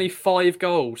it's only 5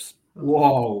 goals.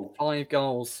 Whoa. 5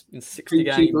 goals in 60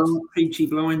 games. Peachy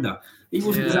blinder. He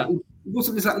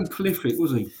wasn't exactly prolific,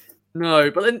 was he? No,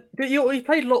 but then he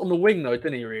played a lot on the wing, though,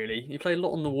 didn't he, really? He played a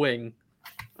lot on the wing.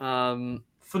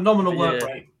 Phenomenal work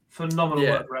rate.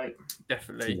 Work rate.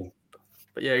 Definitely. Yeah.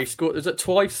 But yeah, he scored. Was it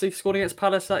twice he scored against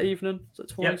Palace that evening? Was it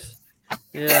twice?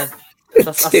 Yep. Yeah.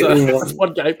 That's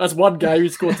one game. That's one game he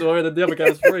scored 2, and then the other game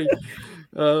was 3.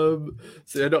 So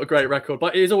yeah, not a great record,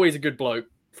 but he's always a good bloke.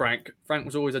 Frank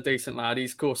was always a decent lad.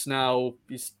 He's of course now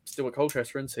he's still at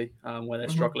Colchester, isn't he? Where they're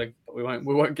struggling, but we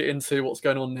won't get into what's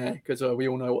going on there because we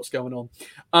all know what's going on.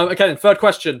 Okay, then third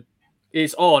question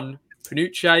is on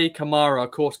Panucci Kamara.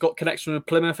 Of course, got connection with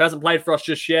Plymouth. Hasn't played for us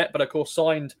just yet, but of course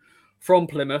signed from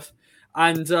Plymouth.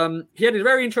 And he had a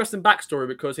very interesting backstory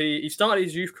because he started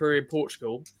his youth career in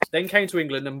Portugal, then came to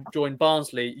England and joined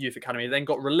Barnsley Youth Academy, then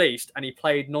got released and he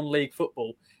played non-league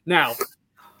football. Now,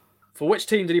 for which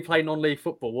team did he play non-league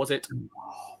football? Was it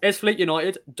Eastfleet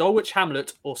United, Dulwich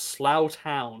Hamlet, or Slough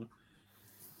Town?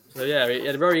 So yeah, he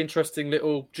had a very interesting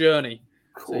little journey.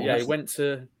 Cool. So yeah, he went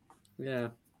to Thought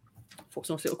it was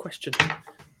a nice little question.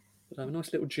 But a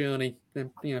nice little journey.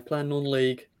 Then playing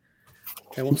non-league.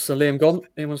 Okay, what's Liam gone?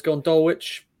 Anyone's gone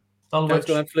Dulwich. Dulwich.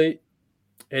 Gone Fleet.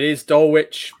 It is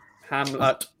Dulwich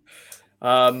Hamlet.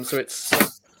 So it's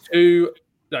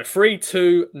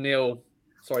 3-2-0.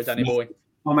 Sorry, Danny boy.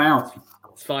 I'm out.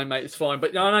 It's fine, mate. It's fine.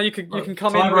 But no, you can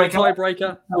come in with a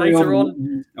tiebreaker later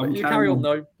on. You carry on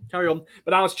though. Carry on.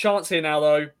 But now it's a chance here now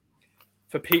though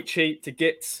for Peachy to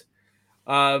get to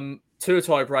a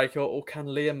tiebreaker, or can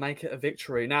Liam make it a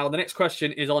victory? Now the next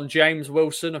question is on James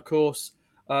Wilson, of course.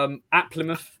 At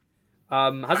Plymouth,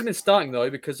 hasn't been starting though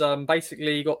because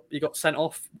basically he got sent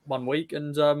off 1 week,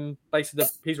 and basically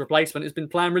his replacement has been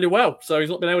playing really well, so he's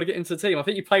not been able to get into the team. I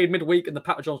think he played midweek in the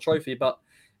Pat Johns Trophy, but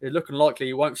it's looking likely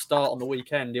he won't start on the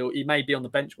weekend. He may be on the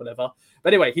bench, whatever.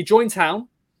 But anyway, he joined town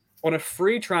on a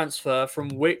free transfer from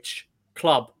which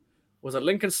club? Was it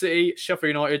Lincoln City, Sheffield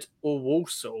United, or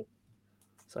Walsall?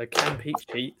 So can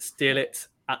Peachy steal it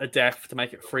at the death to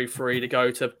make it 3-3 to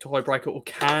go to tiebreaker, or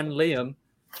can Liam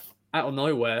out of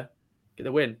nowhere get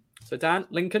the win? So Dan,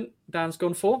 Lincoln. Dan's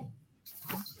gone for.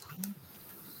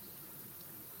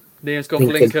 Liam's gone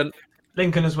for Lincoln.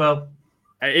 Lincoln as well.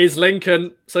 It is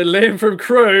Lincoln. So Liam from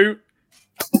Crew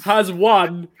has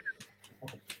won.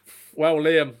 Well,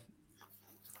 Liam,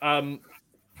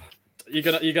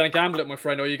 you're gonna gamble it, my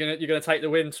friend, or you're gonna take the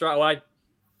win straight away?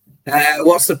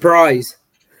 What's the prize?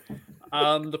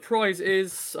 The prize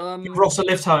is Give Ross a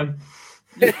lift home.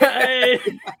 Yay!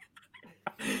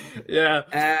 yeah,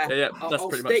 yeah. That's I'll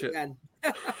pretty much stick it. then.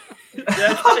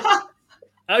 Yeah.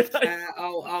 Okay.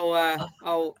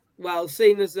 Well,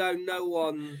 seeing as though no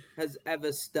one has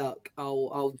ever stuck,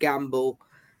 I'll gamble.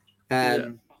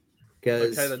 Because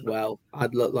Okay, then. well,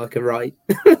 I'd look like a right.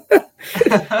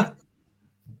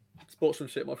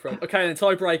 Sportsmanship, my friend. Okay, then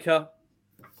tiebreaker.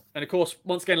 And of course,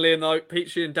 once again, Liam, though,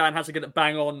 Peachy and Dan has to get it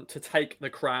bang on to take the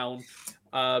crown.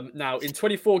 Now, in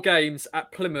 24 games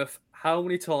at Plymouth, how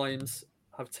many times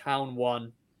have Town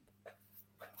won?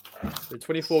 So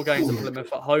 24 games at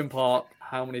Plymouth at Home Park,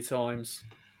 how many times?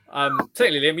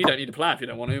 Technically, Liam, you don't need to play if you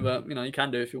don't want to, but you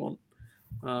can do if you want,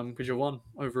 because you're one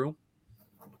overall.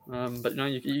 But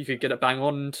you could get it bang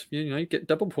on, and you get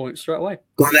double points straight away.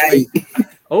 Got 8.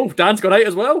 Oh, Dan's got 8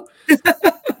 as well.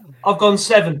 I've gone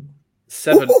 7.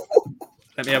 7.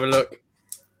 Let me have a look.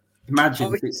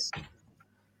 Imagine if it's.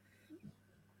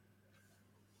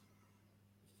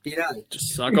 I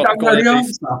got the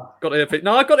answer.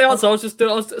 No, I got the answer. I was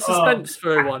suspense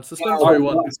for one. Suspense for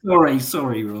one.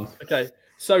 Sorry, Ross. Okay,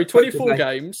 so 24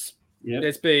 games. Yep.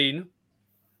 There's been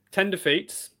 10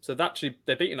 defeats. So actually,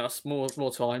 they're beating us more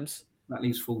times. That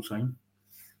leaves 14.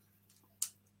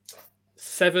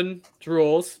 7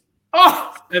 draws.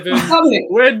 7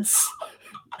 wins.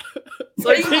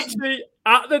 So Peachy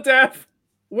at the death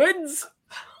wins.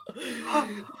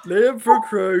 Liam for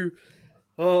crew.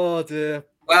 Oh dear.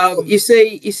 Well, you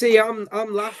see, I'm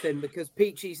laughing because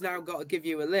Peachy's now got to give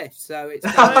you a lift, so it's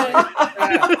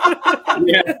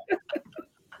yeah.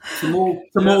 Some more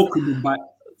coming back.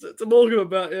 Some more coming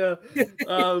back, yeah.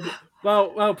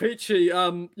 Well, Peachy,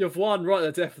 you've won right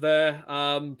at the death there.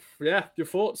 Yeah, your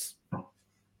thoughts?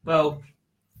 Well,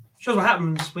 shows what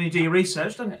happens when you do your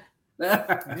research, doesn't it?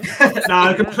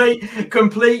 No,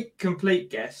 complete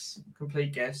guess.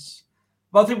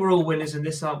 But I think we're all winners in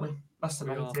this, aren't we? That's the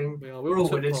main thing. We're all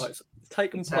winners. It's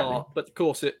taken part, but of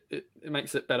course it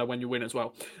makes it better when you win as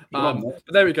well. But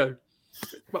there we go.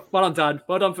 Well done, Dan.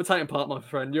 Well done for taking part, my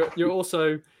friend. You're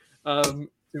also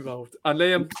involved. And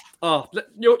Liam,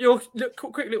 your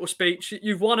quick little speech.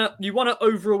 You won it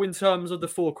overall in terms of the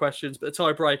 4 questions, but the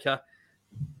tiebreaker,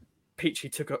 Peachy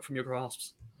took up from your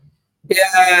grasps.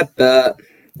 Yeah, but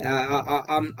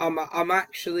I'm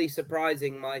actually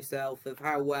surprising myself of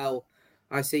how well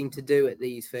I seem to do at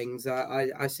these things.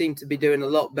 I seem to be doing a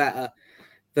lot better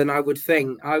than I would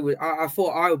think. I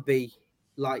thought I would be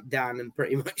like Dan and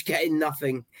pretty much getting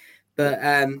nothing, but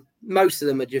most of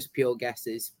them are just pure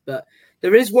guesses. But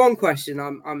there is one question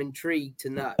I'm intrigued to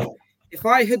know. If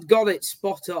I had got it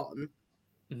spot on,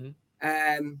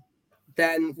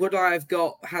 then would I have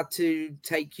had to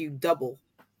take you double?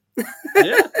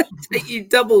 Yeah, take you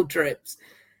double trips.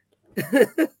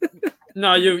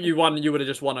 No, you won. You would have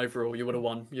just won overall. You would have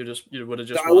won. You would have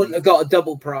just. I wouldn't have got a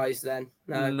double prize then.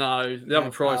 No, the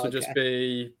other prize would just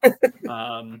be.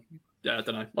 Yeah, I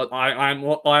don't know. I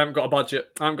haven't got a budget.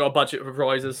 I haven't got a budget for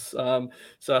prizes. So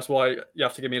that's why you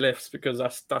have to give me lifts because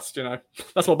that's that's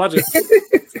my budget.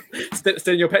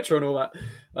 Stealing your petrol and all that.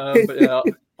 But yeah,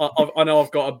 I know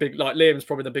I've got a big Liam's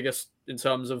probably the biggest in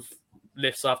terms of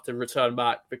lifts I have to return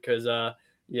back because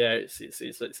yeah,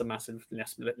 it's a massive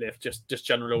lift. Just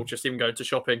general, just even going to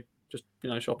shopping, just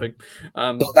shopping.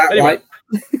 Got that anyway,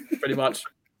 right. pretty much.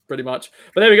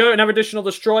 But there we go, another edition of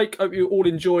The Strike. Hope you all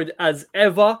enjoyed as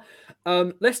ever.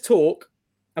 Let's talk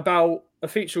about a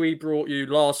feature we brought you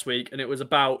last week, and it was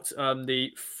about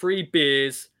the free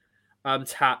beers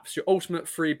taps, your ultimate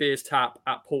free beers tap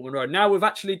at Portman Road. Now we've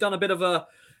actually done a bit of a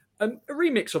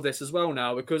remix of this as well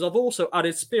now because I've also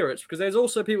added spirits because there's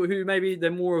also people who maybe they're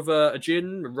more of a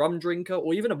gin, a rum drinker,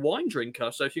 or even a wine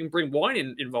drinker. So if you can bring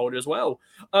wine involved as well.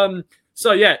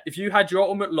 So yeah, if you had your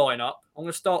ultimate lineup, I'm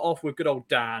going to start off with good old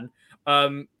Dan.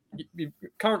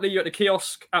 Currently you're at the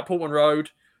kiosk at Portman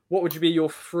Road. What would be your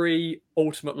free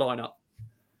ultimate lineup?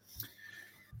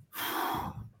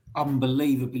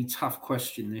 Unbelievably tough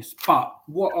question this, but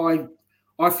what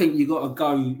I think you got to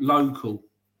go local.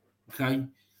 Okay.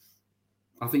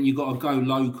 I think you've got to go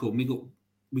local. We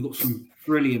got some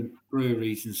brilliant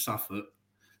breweries in Suffolk.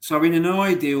 So in an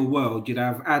ideal world, you'd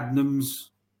have Adnams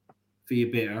for your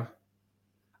bitter,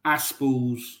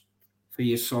 Aspel's for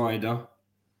your cider,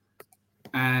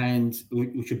 and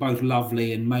which are both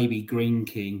lovely, and maybe Green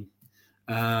King,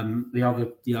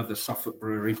 the other Suffolk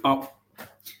brewery. But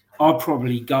I'd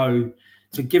probably go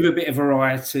to give a bit of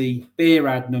variety. Beer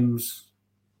Adnams,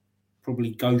 probably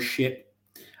Ghost Ship.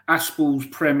 Aspel's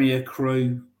Premier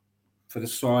Crew for the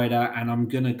cider, and I'm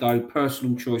going to go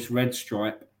personal choice Red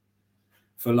Stripe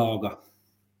for lager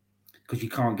because you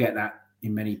can't get that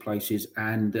in many places.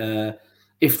 And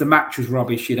if the match was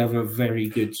rubbish, you'd have a very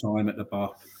good time at the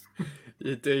bar.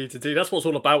 Indeed. That's what it's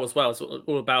all about as well. It's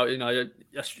all about,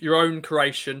 your own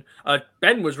creation.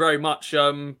 Ben was very much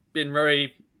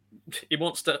he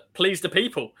wants to please the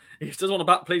people. He doesn't want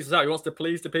to please us out. He wants to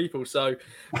please the people. So,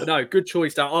 but no, good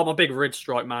choice. I'm a big Ridge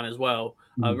Strike man as well.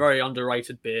 Very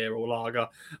underrated beer or lager.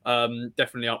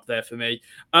 Definitely up there for me.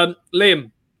 Liam,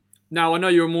 now I know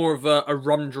you're more of a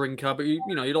rum drinker, but you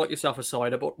like yourself a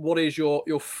cider. But what is your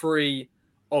 3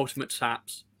 ultimate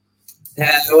taps?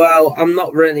 Well, I'm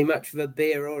not really much of a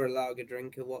beer or a lager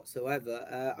drinker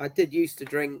whatsoever. I did used to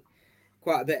drink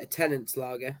quite a bit of Tennent's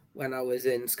lager when I was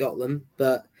in Scotland,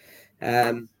 but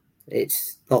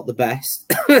it's not the best.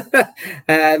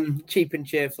 Cheap and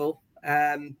cheerful.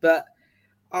 But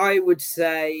I would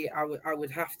say I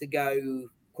would have to go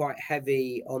quite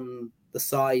heavy on the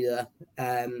cider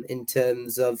in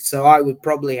terms of. So I would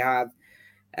probably have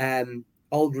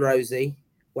Old Rosie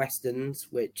Westerns,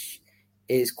 which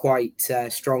is quite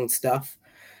strong stuff.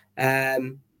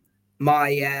 My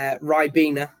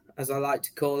Ribena, as I like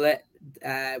to call it,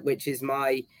 which is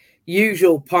my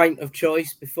usual pint of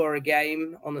choice before a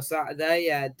game on a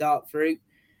Saturday, dark fruit.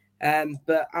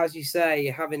 But as you say,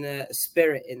 having a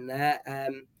spirit in there,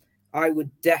 I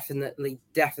would definitely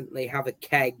have a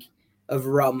keg of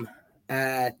rum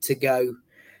to go.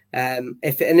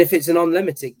 If it's an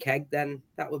unlimited keg, then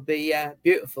that would be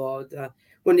beautiful.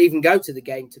 Wouldn't even go to the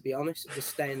game, to be honest. I'd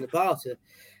just stay in the bar.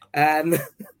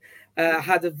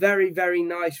 Had a very, very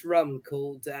nice rum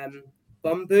called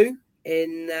Bumbu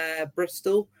in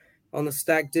Bristol on the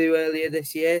stag do earlier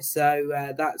this year. So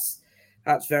that's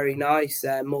very nice.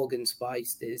 Morgan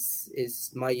Spiced is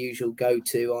my usual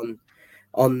go-to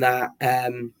on that.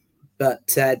 But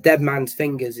Dead Man's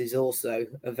Fingers is also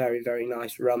a very, very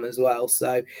nice rum as well.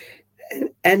 So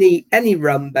any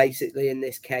rum basically in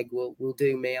this keg will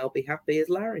do me. I'll be happy as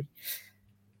Larry.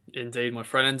 Indeed, my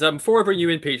friend. And before I bring you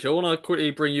in, Peach, I want to quickly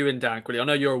bring you in, Dan. Quickly, I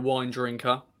know you're a wine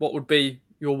drinker. What would be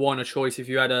your wine of choice if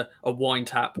you had a wine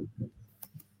tap?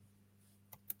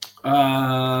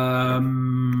 I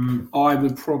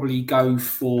would probably go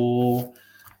for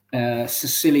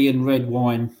Sicilian red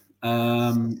wine,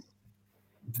 bottle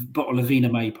of Vina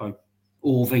Mapo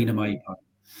or Vina Mapo,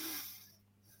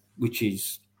 which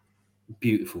is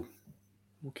beautiful.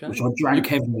 Okay. Which I drank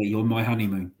heavily on my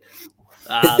honeymoon.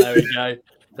 There we go.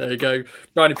 There we go.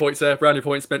 Brownie points there. Brownie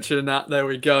points mentioning that. There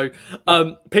we go.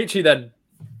 Peachy, then.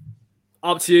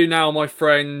 Up to you now, my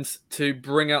friend, to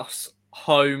bring us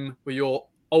home with your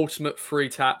ultimate 3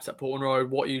 taps at Portland Road.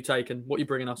 What are you taking? What are you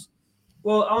bringing us?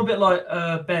 Well, I'm a bit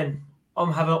like Ben.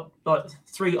 I'm having like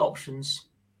 3 options,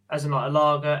 as in like a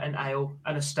lager, an ale,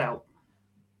 and a stout.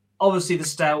 Obviously, the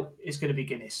stout is going to be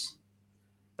Guinness.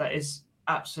 That is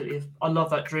absolutely. I love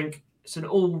that drink. It's an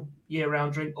all year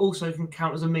round drink. Also can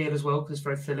count as a meal as well because it's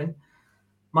very filling.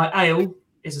 My ale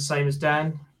is the same as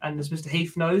Dan, and as Mr.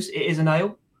 Heath knows, it is an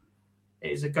ale. It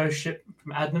is a Ghost Ship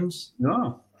from Adnams.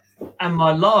 No. And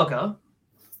my lager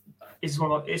is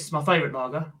it's my favourite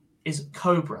lager, is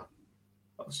Cobra.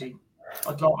 Obviously,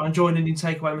 I enjoy an Indian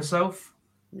takeaway myself.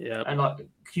 Yeah. And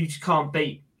you just can't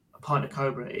beat a pint of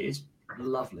Cobra. It is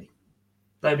lovely.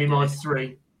 They'd be my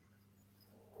 3.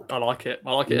 I like it.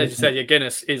 As you said, your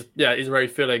Guinness is very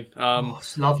filling.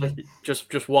 It's lovely.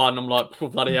 Just one, I'm like, oh,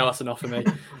 bloody hell, that's enough for me.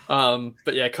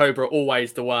 But yeah, Cobra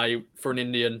always the way for an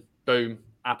Indian. Boom,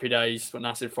 happy days when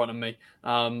that's in front of me.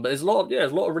 But there's a lot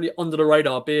of really under the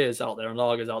radar beers out there and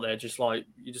lagers out there, just like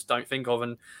you just don't think of.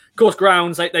 And of course,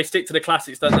 grounds they stick to the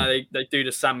classics, don't they? They do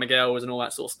the San Miguel's and all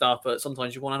that sort of stuff. But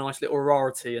sometimes you want a nice little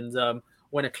rarity, and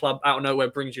when a club out of nowhere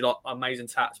brings you like amazing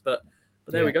taps. But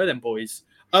there we go, then, boys.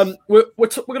 We're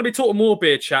going to be talking more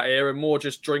beer chat here and more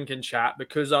just drinking chat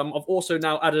because I've also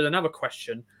now added another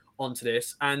question onto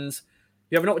this, and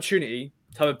you have an opportunity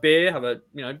to have a beer,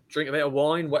 drink a bit of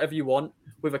wine, whatever you want,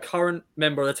 with a current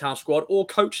member of the town squad or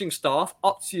coaching staff.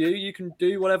 Up to you. You can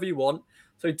do whatever you want.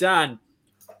 So, Dan,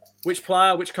 which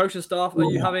player, which coaching staff are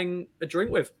you having a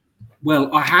drink with? Well,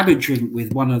 I had a drink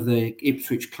with one of the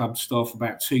Ipswich club staff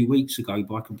about 2 weeks ago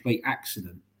by complete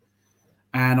accident,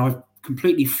 and I've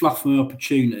completely fluffed my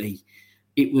opportunity.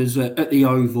 It was at the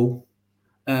Oval.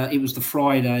 It was the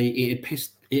Friday.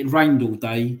 It rained all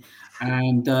day,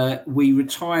 and we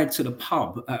retired to the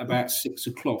pub at about 6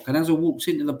 o'clock. And as I walked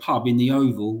into the pub in the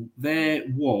Oval, there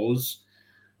was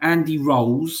Andy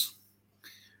Rolls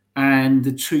and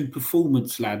the 2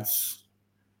 performance lads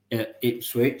at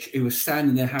Ipswich who were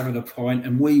standing there having a pint,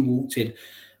 and we walked in.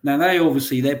 Now,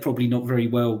 they're probably not very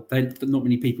well. Not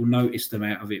many people noticed them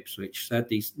out of Ipswich. So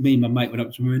me and my mate went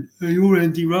up to them and went, "Hey, you're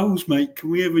Andy Rolls, mate. Can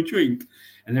we have a drink?"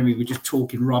 and then we were just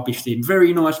talking rubbish to him.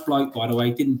 Very nice bloke, by the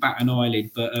way. Didn't bat an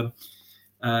eyelid, but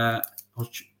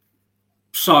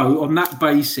so on that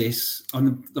basis,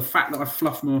 on the fact that I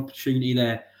fluffed my opportunity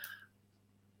there,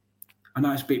 I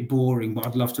know it's a bit boring, but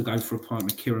I'd love to go for a pint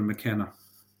with Kieran McKenna.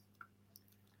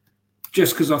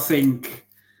 Just because I think,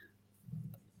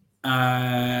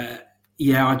 to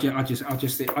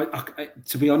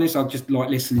be honest, I just like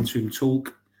listening to him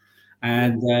talk,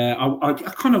 and I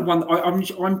kind of wonder.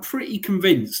 I'm pretty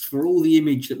convinced, for all the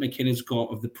image that McKenna's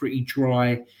got of the pretty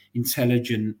dry,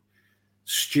 intelligent,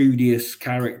 studious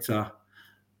character.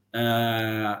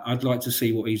 I'd like to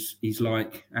see what he's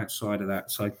like outside of that.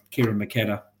 So Kieran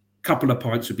McKenna. Couple of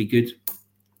pints would be good.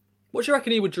 What do you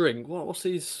reckon he would drink? What's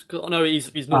his? Cause I know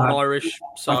he's Northern Irish,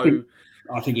 so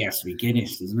I think he has to be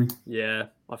Guinness, doesn't he? Yeah,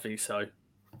 I think so.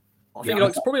 I think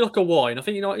it's probably like a wine. I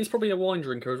think he's probably a wine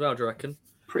drinker as well. Do you reckon?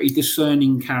 Pretty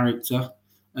discerning character.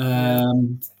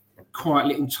 Quiet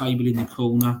little table in the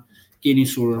corner,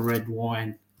 Guinness or a red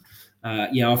wine.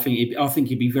 I think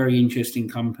he'd be very interesting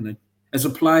company. As a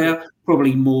player,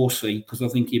 probably Morsey, because I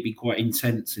think he'd be quite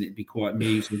intense and it'd be quite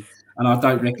amusing. And I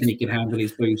don't reckon he can handle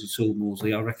his booze at all,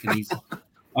 Morsey. I reckon he's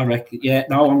like,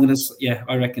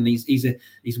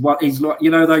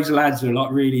 those lads are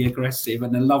like really aggressive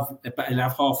and they'll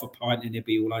have half a pint and he'll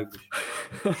be all over.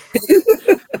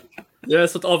 Yeah,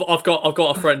 so I've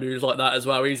got a friend who's like that as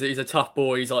well. He's a tough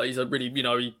boy. He's a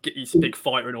really he's a big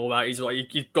fighter and all that. He's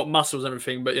got muscles and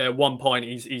everything, but yeah, one pint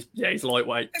he's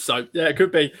lightweight. So yeah, it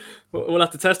could be. We'll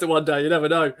have to test it one day. You never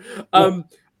know.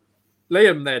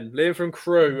 Liam from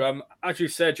Crewe. As you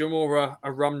said, you're more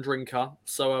a rum drinker.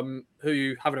 So who are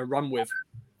you having a rum with?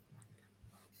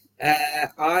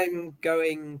 I'm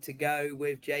going to go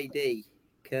with JD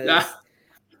because.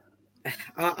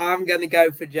 I'm going to go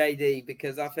for JD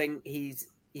because I think he's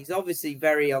obviously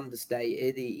very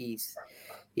understated. He's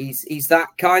that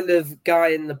kind of guy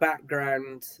in the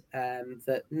background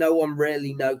that no one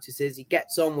really notices. He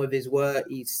gets on with his work.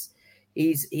 He's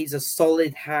a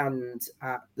solid hand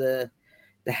at the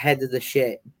head of the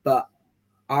ship. But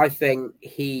I think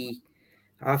he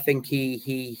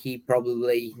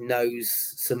probably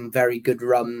knows some very good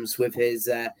rums with his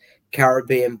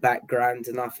Caribbean background,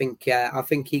 and I think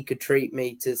he could treat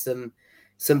me to some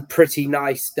pretty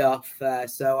nice stuff.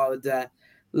 So I would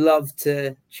love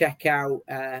to check out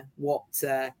what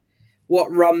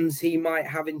rums he might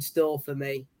have in store for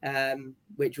me,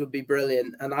 which would be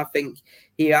brilliant. And I think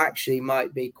he actually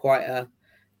might be quite a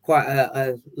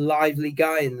lively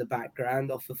guy in the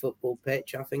background off the football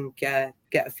pitch. I think get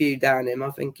a few down him.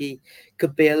 I think he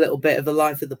could be a little bit of the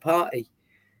life of the party.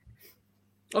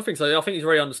 I think so. I think he's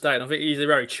very understated. I think he's a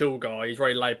very chill guy. He's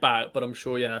very laid back, but I'm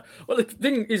sure, yeah. Well, the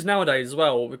thing is nowadays as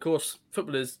well, because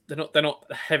footballers they're not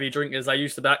heavy drinkers they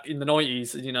used to back in the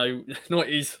 90s.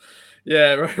 90s,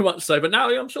 yeah, very much so. But now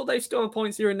I'm sure they still have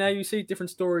points here and there. You see different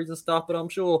stories and stuff, but I'm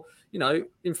sure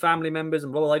in family members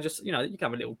and blah blah. They just you can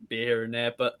have a little beer here and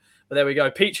there. But there we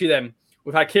go. Peachy then.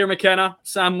 We've had Kieran McKenna,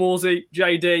 Sam Morsey,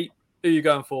 JD. Who are you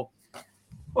going for?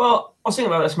 Well, I was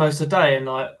thinking about this most of the day, and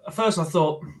at first I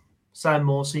thought Sam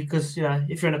Morsey, because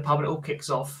if you're in a pub and it all kicks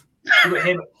off,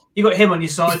 you got him on your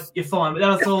side, you're fine. But then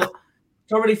I thought,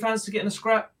 do I really fancy getting a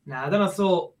scrap? Nah. Then I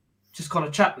thought, just kind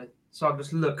of Chaplin, so I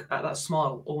just look at that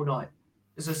smile all night.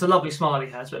 It's a lovely smile he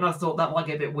has, but then I thought that might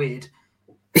get a bit weird.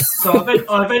 So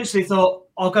I eventually thought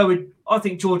I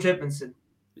think George Edmondson,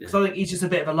 because I think he's just a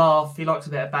bit of a laugh. He likes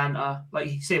a bit of banter,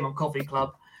 like you see him on Coffee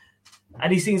Club,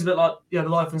 and he seems a bit like the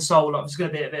life and soul. Like it's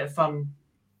going to be a bit of fun.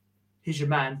 He's your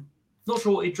man. Not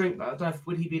sure what he'd drink though. I don't know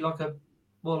would he be more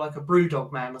like a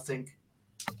brewdog man? I think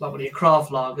like one of your craft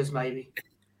lagers maybe.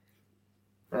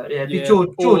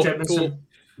 George Edmondson.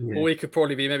 Yeah. Or he could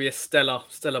probably be maybe a Stella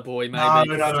Boy. Maybe.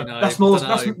 No. That's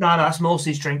Morsey. That's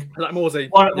Morsey's drink. Like Morsey.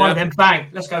 One of them. Bang.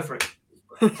 Let's go for it.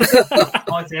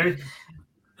 My theory.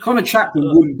 Connor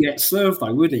Chaplin wouldn't get served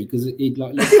though, would he? Because he'd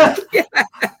like.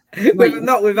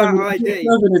 Not without ID.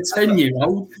 Serving a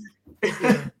 10-year-old.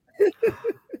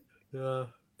 Yeah.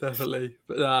 Definitely,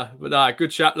 but good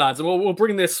chat, lads. And we'll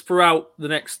bring this throughout the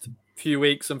next few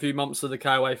weeks and few months of the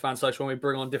KOA Fan Social when we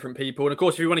bring on different people. And of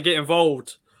course, if you want to get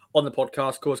involved on the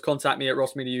podcast, of course, contact me at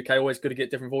Ross Media UK. Always good to get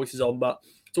different voices on, but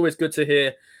it's always good to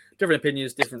hear different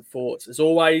opinions, different thoughts. As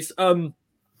always,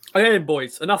 okay,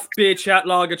 boys, enough beer chat,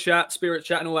 lager chat, spirit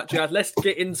chat, and all that jazz. Let's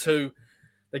get into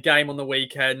the game on the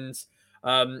weekend.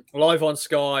 Live on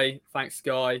Sky, thanks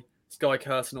Sky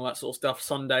Curse and all that sort of stuff.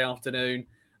 Sunday afternoon.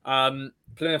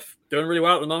 Plymouth doing really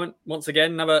well at the moment. Once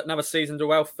again, another season to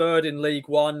well. Third in League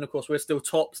One. Of course, we're still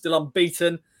top, still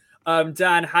unbeaten.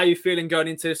 Dan, how are you feeling going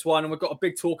into this one? And we've got a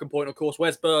big talking point, of course.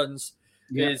 Wes Burns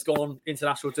is gone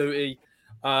international duty.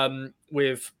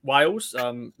 with Wales,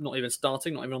 not even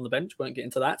starting, not even on the bench. Won't get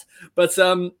into that. But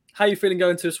how are you feeling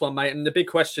going to this one, mate? And the big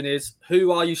question is,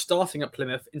 who are you starting at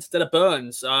Plymouth instead of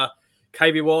Burns?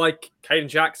 KVY, Caden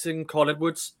Jackson, Kyle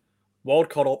Edwards,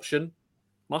 wildcard option,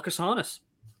 Marcus Harness.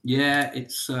 Yeah,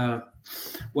 it's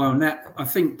well, now I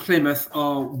think Plymouth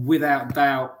are without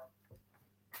doubt.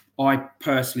 I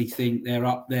personally think they're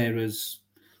up there as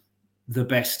the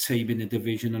best team in the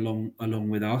division, along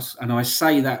with us. And I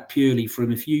say that purely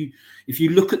from if you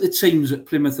look at the teams that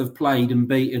Plymouth have played and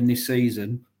beaten this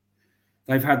season,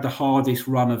 they've had the hardest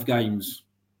run of games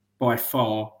by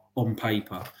far on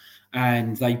paper.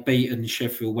 And they've beaten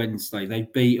Sheffield Wednesday,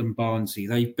 they've beaten Barnsley,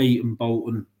 they've beaten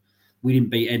Bolton. We didn't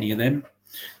beat any of them.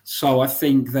 So I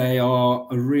think they are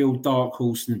a real dark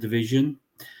horse in the division.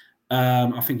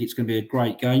 I think it's going to be a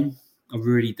great game. I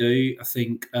really do. I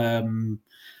think I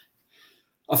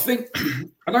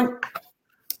don't.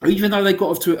 Even though they got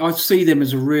off to, I see them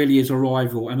as a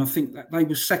rival, and I think that they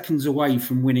were seconds away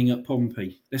from winning at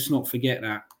Pompey. Let's not forget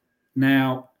that.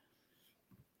 Now,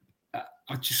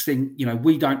 I just think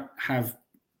we don't have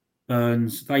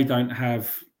Burns. They don't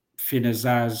have Finn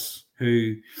Azaz,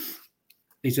 who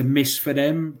is a miss for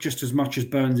them just as much as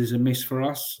Burns is a miss for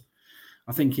us.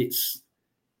 I think it's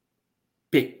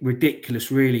bit ridiculous,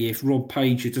 really, if Rob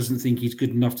Pager doesn't think he's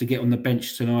good enough to get on the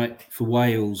bench tonight for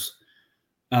Wales,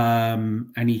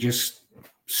 and he just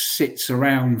sits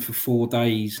around for 4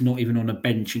 days, not even on a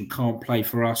bench, and can't play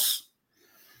for us.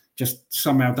 Just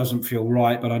somehow doesn't feel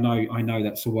right, but I know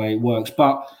that's the way it works.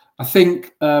 But I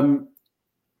think Plymouth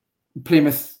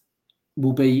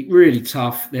will be really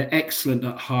tough. They're excellent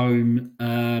at home.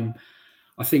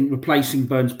 I think replacing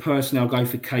Burns, personally, I'll go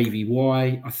for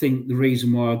KVY. I think the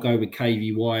reason why I go with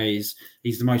KVY is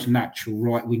he's the most natural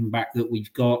right wing back that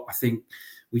we've got. I think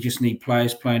we just need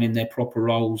players playing in their proper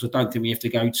roles. I don't think we have to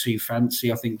go too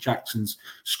fancy. I think Jackson's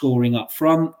scoring up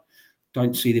front.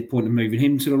 Don't see the point of moving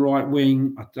him to the right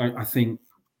wing. I think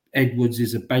Edwards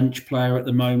is a bench player at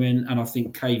the moment, and I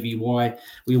think KVY,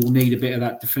 we all need a bit of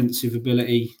that defensive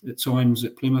ability at times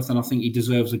at Plymouth, and I think he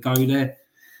deserves a go there.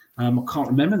 I can't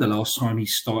remember the last time he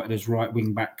started as right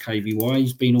wing back KVY.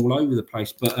 He's been all over the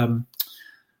place. But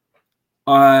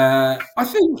I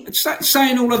think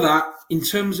saying all of that, in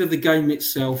terms of the game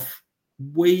itself,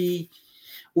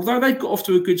 although they've got off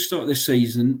to a good start this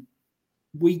season,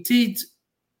 we did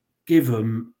give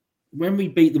them, when we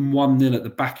beat them 1-0 at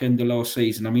the back end of last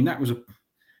season, I mean, that was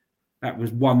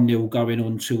 1-0 going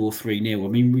on 2 or 3-0. I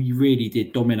mean, we really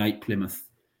did dominate Plymouth,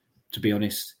 to be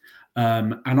honest.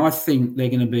 And I think they're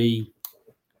going to be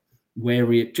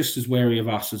just as wary of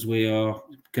us as we are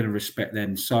going to respect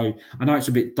them. So I know it's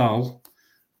a bit dull,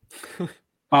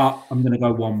 but I'm going to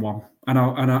go 1-1. And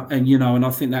I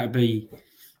think that would be,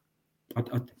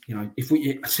 if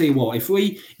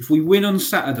we win on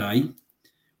Saturday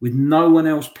with no one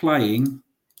else playing,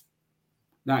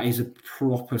 that is a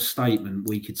proper statement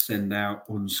we could send out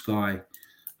on Sky.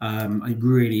 It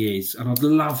really is. And I'd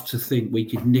love to think we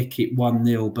could nick it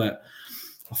 1-0, but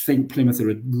I think Plymouth are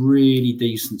a really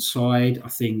decent side. I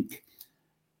think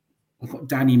I've got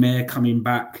Danny Mayer coming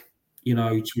back,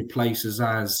 to replace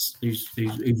Azaz, who's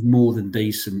more than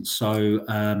decent. So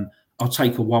I'll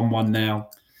take a 1-1 now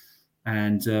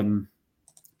and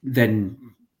then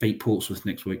beat Portsmouth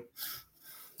next week.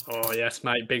 Oh, yes,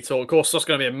 mate. Big talk. Of course, that's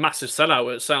going to be a massive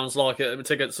sellout. It sounds like it.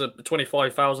 Tickets are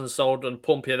 25,000 sold, and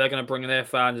Pompey, they're going to bring in their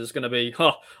fans. It's going to be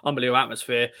unbelievable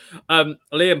atmosphere.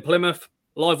 Liam, Plymouth,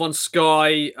 live on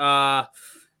Sky. How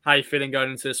are you feeling going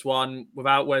into this one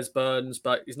without Wes Burns,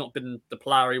 but he's not been the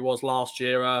player he was last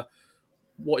year?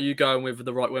 What are you going with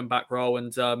the right wing back role,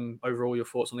 and overall your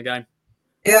thoughts on the game?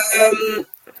 Yeah,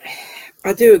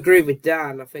 I do agree with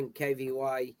Dan. I think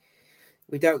KVY,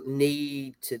 we don't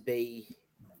need to be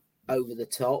over the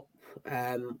top.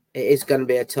 It is going to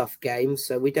be a tough game,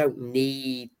 so we don't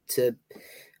need to,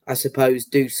 I suppose,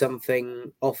 do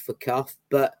something off the cuff.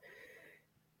 But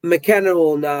McKenna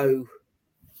will know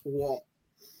what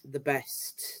the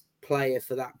best player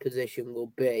for that position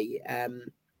will be.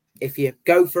 If you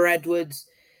go for Edwards,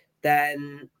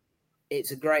 then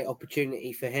it's a great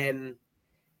opportunity for him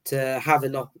to have a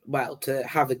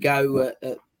go at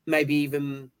maybe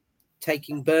even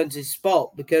taking Burns'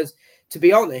 spot, because to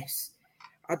be honest,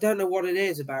 I don't know what it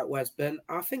is about Wes Burns.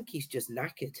 I think he's just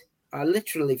knackered. I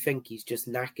literally think he's just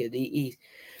knackered. He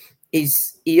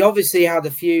obviously had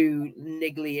a few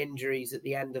niggly injuries at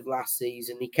the end of last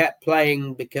season. He kept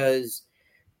playing because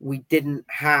we didn't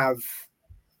have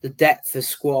the depth of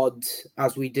squad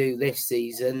as we do this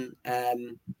season.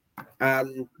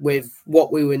 And with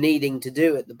what we were needing to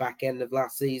do at the back end of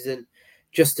last season,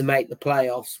 just to make the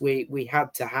playoffs, we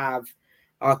had to have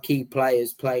our key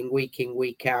players playing week in,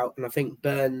 week out. And I think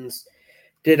Burns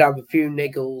did have a few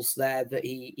niggles there that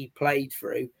he played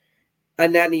through.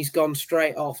 And then he's gone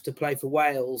straight off to play for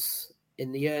Wales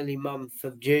in the early month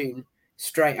of June,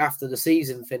 straight after the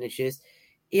season finishes.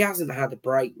 He hasn't had a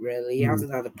break, really. He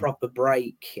hasn't had a proper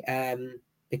break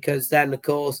because then, of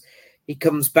course, he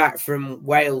comes back from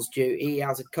Wales duty. He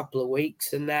has a couple of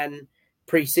weeks, and then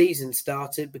pre-season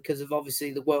started because of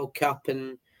obviously the World Cup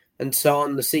and so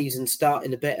on. The season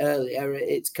starting a bit earlier,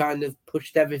 it's kind of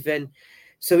pushed everything.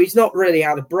 So he's not really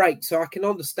had a break. So I can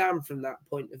understand from that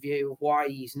point of view why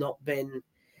he's not been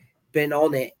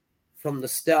on it from the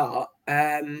start.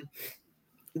 The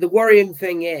worrying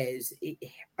thing is,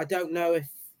 I don't know if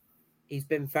he's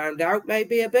been found out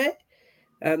maybe a bit,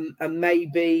 and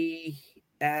maybe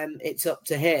it's up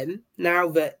to him now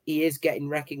that he is getting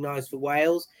recognised for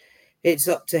Wales. It's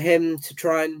up to him to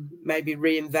try and maybe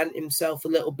reinvent himself a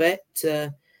little bit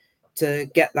to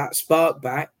get that spark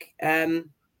back.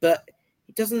 But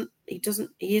he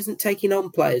isn't taking on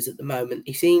players at the moment.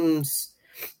 He seems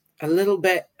a little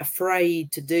bit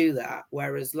afraid to do that.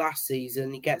 Whereas last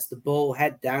season he gets the ball,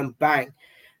 head down, bang.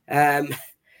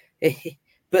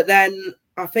 But then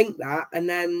I think that, and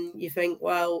then you think,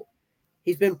 well,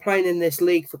 he's been playing in this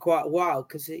league for quite a while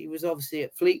because he was obviously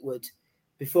at Fleetwood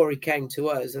before he came to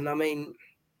us. And I mean,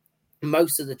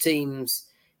 most of the teams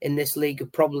in this league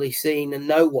have probably seen and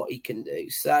know what he can do.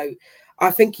 So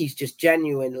I think he's just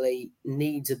genuinely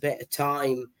needs a bit of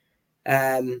time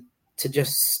to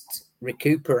just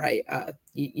recuperate.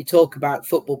 You talk about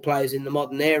football players in the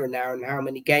modern era now and how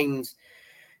many games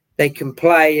they can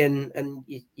play, and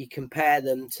you compare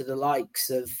them to the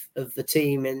likes of the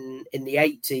team in the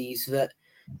 80s that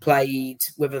played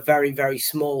with a very, very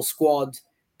small squad,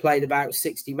 played about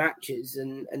 60 matches,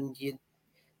 and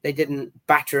they didn't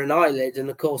batter an eyelid. And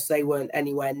of course, they weren't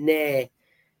anywhere near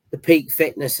the peak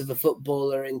fitness of a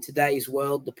footballer in today's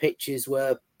world. The pitches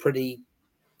were pretty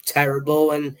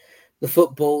terrible, and the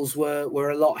footballs were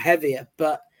a lot heavier.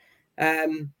 But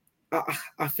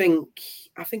I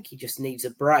think he just needs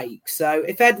a break. So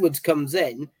if Edwards comes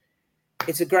in,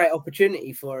 it's a great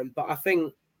opportunity for him. But I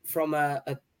think from a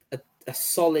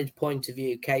solid point of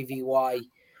view, KVY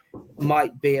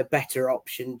might be a better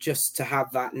option just to have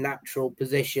that natural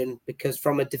position, because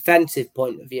from a defensive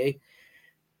point of view,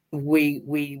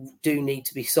 we do need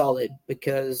to be solid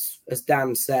because, as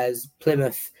Dan says,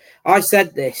 Plymouth, I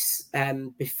said this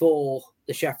before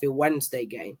the Sheffield Wednesday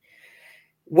game,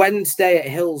 Wednesday at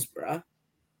Hillsborough,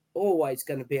 always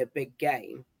going to be a big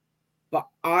game. But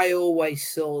I always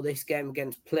saw this game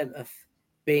against Plymouth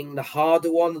being the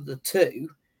harder one of the two,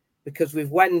 because with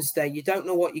Wednesday, you don't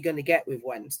know what you're going to get with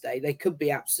Wednesday. They could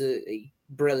be absolutely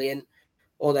brilliant,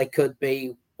 or they could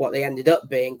be what they ended up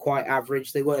being, quite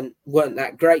average. They weren't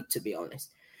that great, to be honest.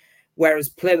 Whereas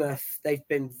Plymouth, they've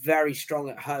been very strong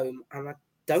at home, and I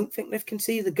don't think they've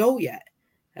conceded a goal yet.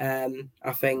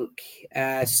 I think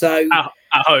so.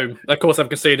 At home, of course, I've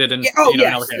conceded, and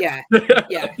yeah.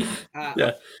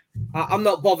 Yeah. I'm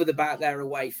not bothered about their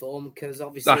away form because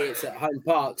obviously it's at home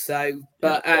park. So,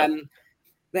 but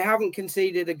they haven't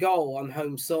conceded a goal on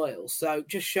home soil, so it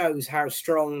just shows how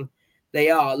strong they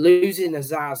are. Losing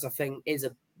Azaz, I think, is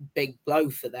a big blow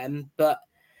for them. But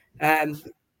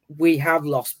we have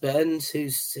lost Burns.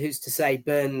 Who's to say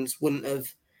Burns wouldn't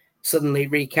have suddenly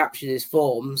recaptured his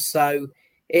form? So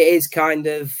it is kind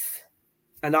of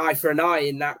an eye for an eye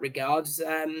in that regard.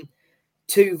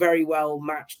 Two very well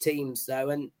matched teams, though,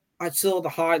 and I saw the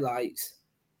highlights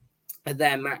of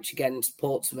their match against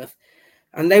Portsmouth,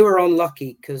 and they were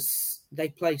unlucky because they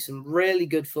played some really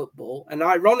good football. And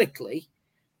ironically,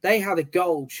 they had a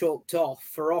goal chalked off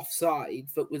for offside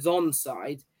that was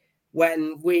onside,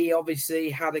 when we obviously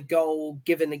had a goal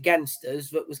given against us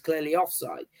that was clearly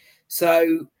offside.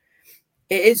 So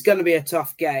it is going to be a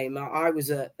tough game. I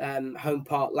was at Home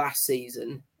Park last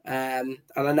season, and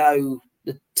I know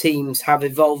the teams have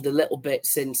evolved a little bit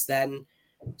since then,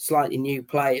 slightly new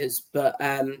players, but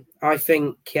I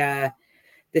think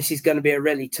this is going to be a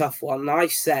really tough one. I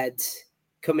said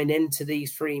coming into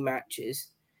these three matches,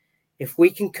 if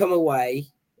we can come away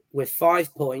with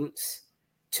 5 points,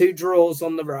 2 draws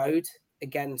on the road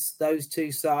against those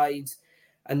two sides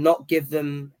and not give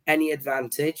them any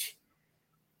advantage,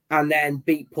 and then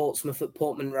beat Portsmouth at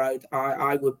Portman Road,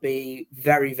 I would be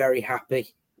very, very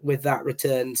happy with that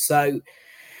return. So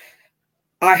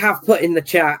I have put in the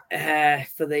chat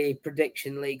for the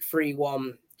prediction league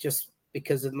 3-1, just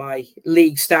because of my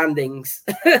league standings,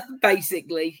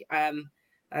 basically. And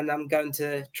I'm going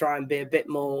to try and be a bit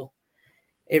more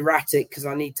erratic because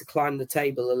I need to climb the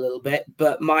table a little bit.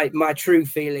 But my true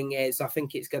feeling is I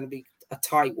think it's going to be a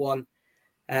tight one.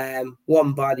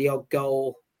 won by the odd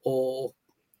goal, or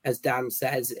as Dan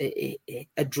says,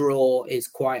 a draw is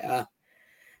quite a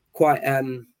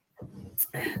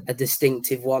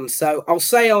distinctive one. So I'll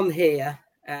say on here,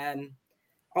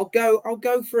 I'll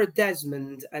go for a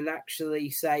Desmond and actually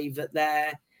say that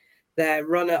their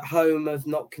run at home of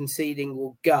not conceding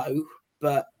will go,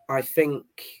 but I think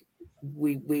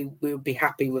we'll be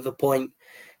happy with a point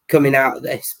coming out of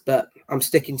this. But I'm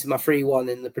sticking to my 3-1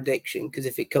 in the prediction, because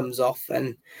if it comes off,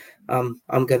 then I'm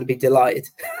going to be delighted.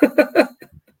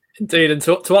 Indeed, and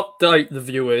to update the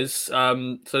viewers,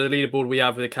 so the leaderboard we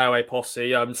have with the KOA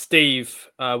posse, Steve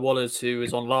Wallace, who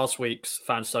was on last week's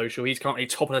Fan Social, he's currently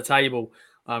top of the table,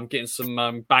 getting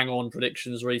some bang-on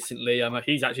predictions recently.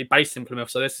 He's actually based in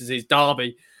Plymouth, so this is his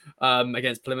derby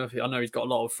against Plymouth. I know he's got a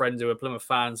lot of friends who are Plymouth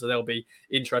fans, so they'll be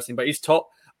interesting, but he's top.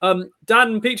 Dan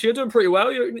and Peachy, you're doing pretty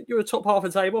well. You're a top half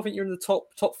of the table. I think you're in the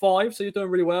top 5, so you're doing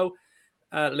really well.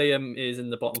 Liam is in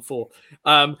the bottom 4,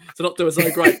 so not doing so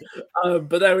great.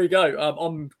 But there we go.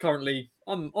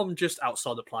 I'm just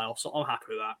outside the playoffs, so I'm happy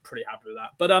with that. Pretty happy with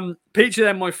that. But Peachy,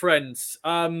 then, my friends.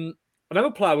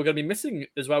 Another player we're going to be missing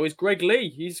as well is Greg Lee.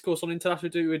 He's of course on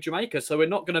international duty with Jamaica, so we're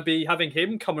not going to be having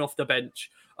him coming off the bench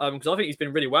because I think he's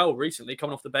been really well recently,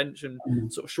 coming off the bench and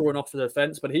sort of shoring off the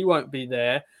defence. But he won't be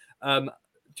there.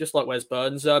 Just like Wes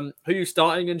Burns. Who are you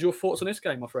starting, and your thoughts on this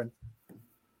game, my friend?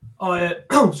 I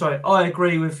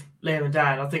agree with Liam and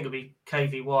Dan. I think it'll be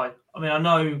KVY. I mean, I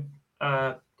know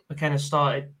McKenna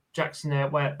started Jackson there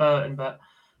away at Burton, but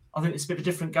I think it's a bit of a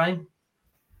different game,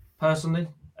 personally.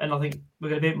 And I think we're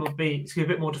going to it's going to be a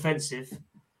bit more defensive.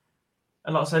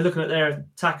 And like I say, looking at their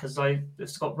attackers, they've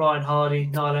got Ryan Hardy,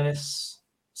 Niall Ennis,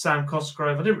 Sam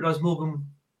Cosgrove. I didn't realise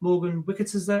Morgan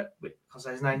Wickets is there. I can't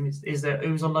say his name. Is there?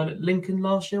 Who was on loan at Lincoln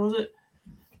last year? Was it?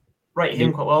 Rate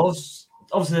him quite well.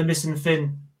 Obviously, they're missing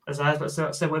Finn. As I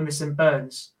said, we're missing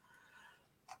Burns.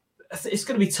 It's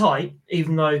going to be tight,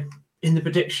 even though in the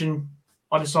prediction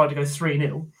I decided to go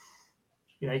 3-0.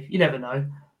 You know, you never know.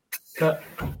 But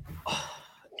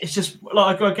it's just,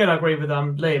 like, again, I agree with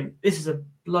Liam. This is a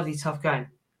bloody tough game.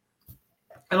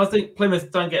 And I think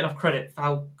Plymouth don't get enough credit for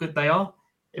how good they are,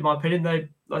 in my opinion. They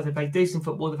play decent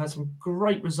football. They've had some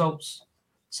great results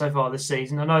so far this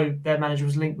season. I know their manager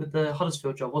was linked with the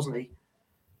Huddersfield job, wasn't he?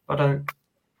 I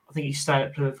think he's staying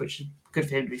at Plymouth, which is good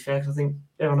for him, to be fair, because I think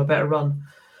they're on a better run.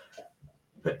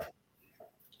 But,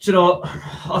 do you know what?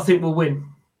 I think we'll win.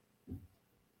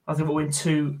 I think we'll win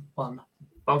 2-1.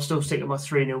 But I'm still sticking with my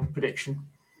 3-0 prediction.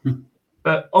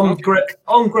 But on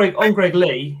Greg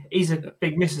Lee, he's a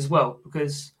big miss as well,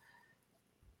 because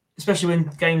especially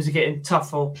when games are getting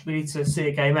tough or we need to see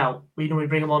a game out, we normally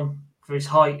bring him on for his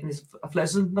height and his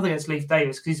athleticism. Nothing against Leif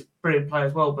Davis, because he's a brilliant player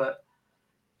as well, but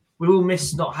we will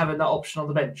miss not having that option on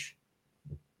the bench.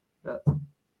 But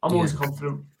I'm always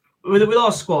confident. With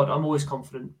our squad, I'm always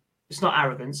confident. It's not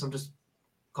arrogance, I'm just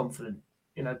confident,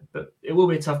 you know. But it will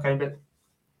be a tough game, but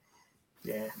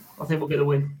yeah, I think we'll get the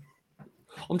win.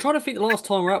 I'm trying to think the last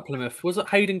time we were at Plymouth, was it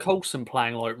Hayden Coulson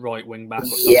playing like right wing back or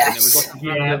something? Yes. It was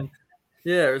like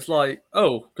it was like,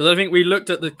 because I think we looked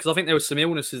at because I think there was some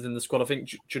illnesses in the squad. I think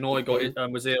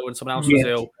Janoy was ill and someone else was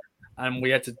ill. And we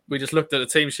just looked at the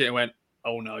team sheet and went,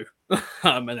 oh no.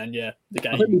 And then the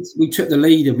game. I think we took the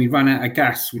lead and we ran out of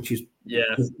gas, which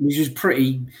is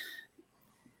pretty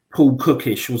Paul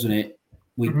Cookish, wasn't it?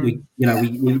 We turned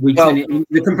it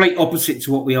the complete opposite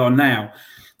to what we are now.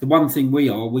 The one thing we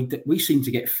are, we seem to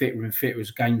get fitter and fitter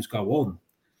as games go on.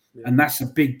 Yeah. And that's a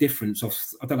big difference.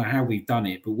 I don't know how we've done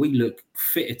it, but we look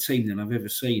fitter team than I've ever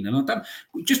seen. And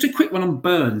just a quick one on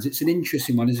Burns. It's an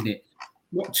interesting one, isn't it?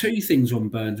 Two things on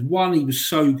Burns. One, he was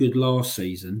so good last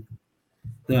season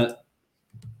that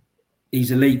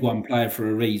he's a League One player for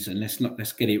a reason. Let's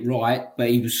get it right. But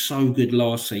he was so good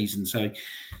last season. So,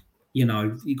 you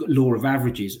know, you've got law of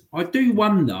averages. I do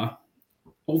wonder,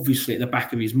 obviously at the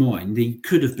back of his mind, he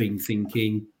could have been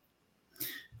thinking,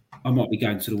 I might be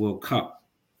going to the World Cup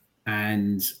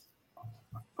and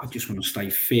I just want to stay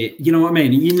fit. You know what I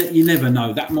mean? You never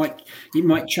know. It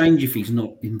might change if he's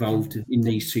not involved in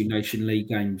these 2 Nation League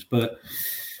games. But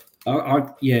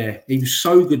he was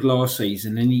so good last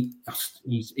season, and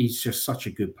he's just such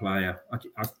a good player.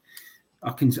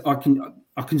 I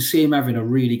can see him having a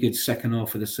really good second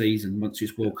half of the season once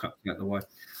his World Cup's out the way.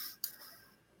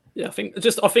 Yeah, I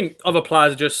think other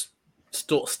players have just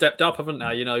stepped up, haven't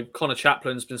they? You know, Connor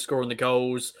Chaplin's been scoring the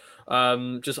goals.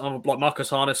 Just like Marcus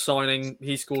Harness signing,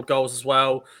 he scored goals as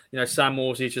well. You know, Sam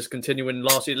Morsey's just continuing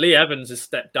last year. Lee Evans has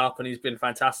stepped up and he's been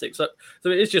fantastic. So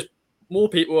it is just more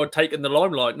people are taking the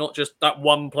limelight, not just that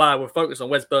one player we're focused on.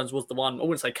 Wes Burns was the one, I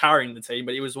wouldn't say carrying the team,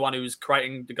 but he was the one who was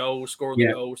creating the goals, scoring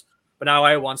the goals. But now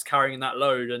everyone's carrying that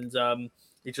load. And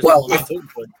He just wasn't talking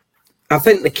to him. I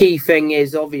think the key thing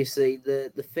is obviously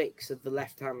the fix of the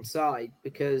left-hand side,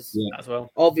 because as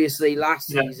well. Obviously last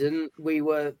season we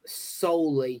were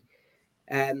solely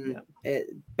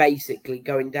basically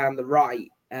going down the right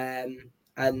and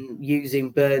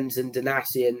using Burns and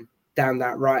Donacien down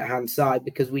that right-hand side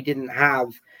because we didn't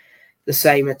have the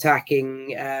same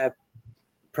attacking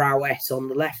prowess on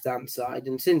the left-hand side.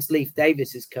 And since Leif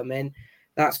Davis has come in,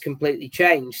 that's completely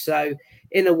changed. So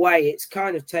in a way, it's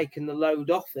kind of taken the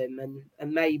load off him,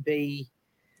 and maybe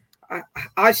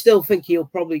I still think he'll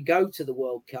probably go to the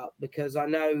World Cup, because I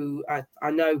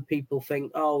know people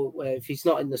think, oh, well, if he's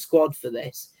not in the squad for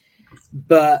this,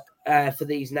 but for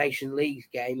these Nation League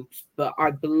games, but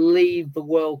I believe the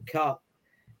World Cup,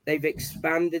 they've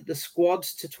expanded the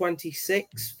squads to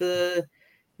 26 for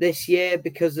this year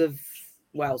because of,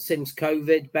 well, since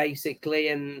COVID basically,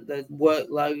 and the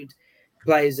workload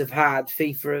players have had,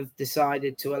 FIFA have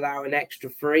decided to allow an extra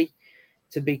 3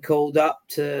 to be called up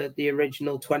to the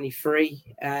original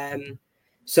 23.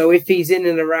 So if he's in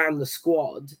and around the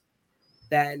squad,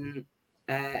 then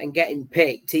and getting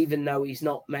picked, even though he's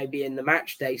not maybe in the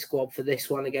match day squad for this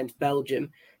one against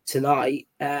Belgium tonight,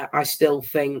 I still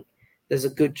think there's a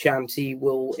good chance he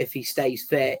will, if he stays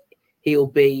fit, he'll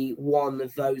be one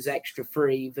of those extra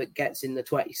 3 that gets in the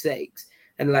 26.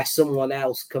 Unless someone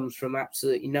else comes from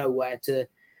absolutely nowhere to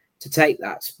take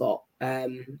that spot. I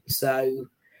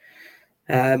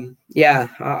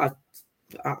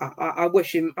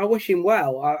wish him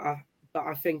well. But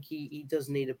I think he does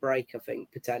need a break, I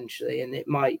think, potentially. And it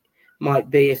might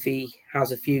be if he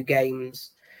has a few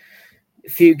games,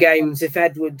 if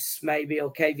Edwards maybe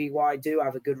or KVY do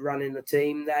have a good run in the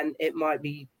team, then it might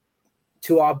be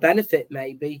to our benefit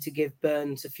maybe to give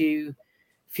Burns a few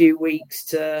weeks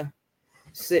to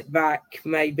sit back,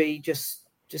 maybe just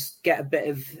get a bit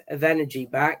of energy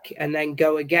back and then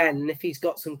go again. And if he's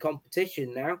got some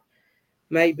competition now,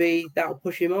 maybe that'll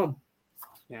push him on.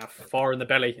 Yeah, fire in the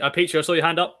belly. Peter, I saw your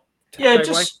hand up. Yeah,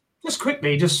 just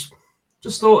quickly, just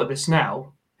thought of this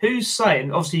now. Who's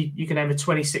saying, obviously you can name a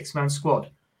 26-man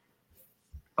squad.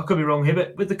 I could be wrong here,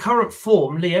 but with the current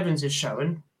form Lee Evans is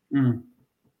showing,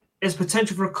 there's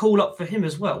potential for a call-up for him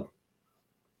as well.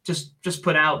 Just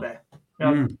put it out there. You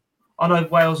know, I know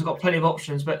Wales have got plenty of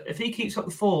options, but if he keeps up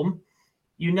the form,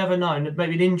 you never know.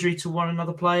 Maybe an injury to one of the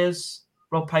other players,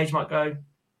 Rob Page might go.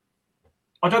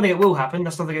 I don't think it will happen.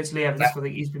 That's nothing against Lee Evans. I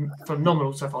think he's been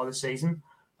phenomenal so far this season.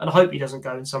 And I hope he doesn't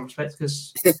go in some respects,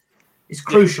 because it's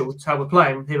crucial to how we're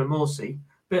playing with him and Morsey.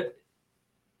 But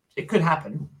it could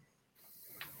happen.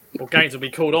 Well, games will be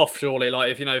called off, surely.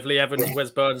 Like, if Lee Evans, Wes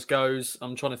Burns goes,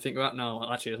 I'm trying to think about,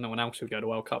 no, actually, there's no one else who would go to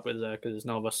World Cup with there, because there's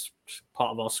none of us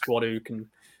part of our squad who can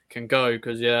go,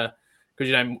 because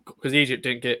Egypt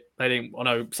I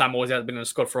know Sam Morsey hasn't been in the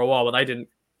squad for a while, but they've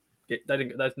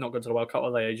not gone to the World Cup,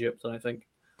 were they, Egypt? I don't think.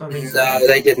 No,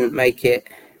 they didn't make it.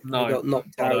 No, they got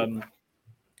knocked out.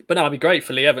 But no, it'd be great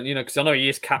for Lee Evans, because I know he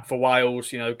is capped for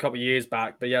Wales, a couple of years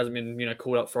back, but he hasn't been,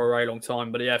 called up for a very long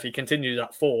time. But yeah, if he continues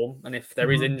that form, and if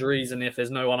there is injuries, and if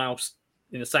there's no one else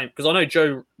in the same, because I know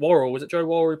Joe Worrell, was it Joe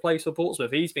Worrell who plays for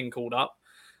Portsmouth? He's been called up,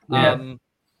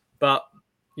 but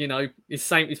he's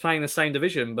playing the same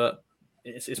division. But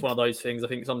it's one of those things. I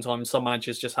think sometimes some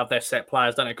managers just have their set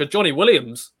players, don't they? Because Johnny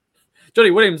Williams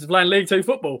is playing League Two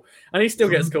football, and he still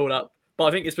gets called up. But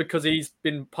I think it's because he's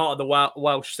been part of the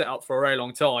Welsh setup for a very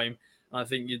long time. I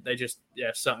think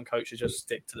certain coaches just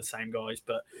stick to the same guys.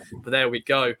 But there we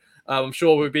go. I'm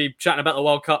sure we'll be chatting about the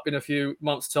World Cup in a few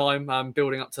months' time,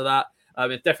 building up to that.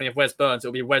 Definitely if Wes Burns,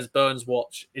 it'll be Wes Burns'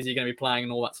 watch. Is he going to be playing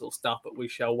and all that sort of stuff? But we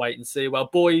shall wait and see. Well,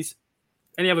 boys,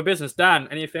 any other business? Dan,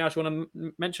 anything else you want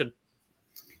to mention?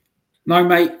 No,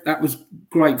 mate, that was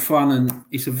great fun, and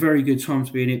it's a very good time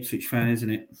to be an Ipswich fan,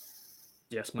 isn't it?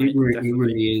 Yes, mate. It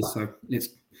really is. So let's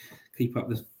keep up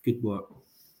the good work.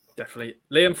 Definitely.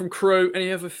 Liam from Crew,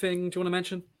 any other thing do you want to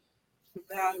mention?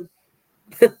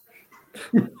 No.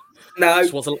 No.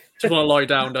 Just want to lie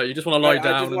down, don't you? Just want to lie down.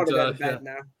 I just want to go to bed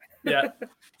now. Yeah.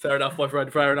 Fair enough, my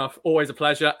friend. Fair enough. Always a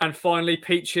pleasure. And finally,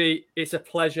 Peachy, it's a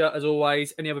pleasure as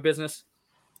always. Any other business?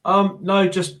 No,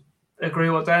 just agree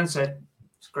with what Dan said.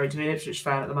 It's great to be an Ipswich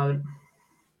fan at the moment.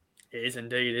 It is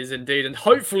indeed. And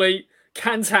hopefully,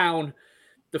 Cantown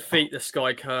defeat the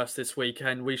Sky Curse this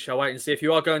weekend. We shall wait and see. If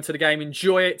you are going to the game,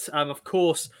 enjoy it. Of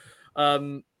course,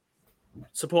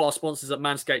 support our sponsors at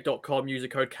manscaped.com. Use the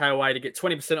code KOA to get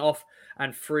 20% off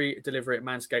and free delivery at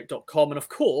manscaped.com. And of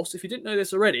course, if you didn't know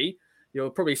this already,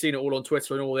 you've probably seen it all on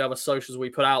Twitter and all the other socials we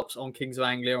put out on Kings of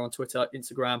Anglia, on Twitter,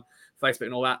 Instagram, Facebook,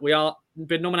 and all that. We are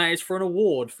been nominated for an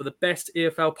award for the best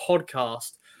EFL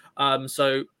podcast.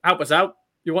 So help us out.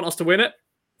 You want us to win it?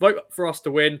 vote for us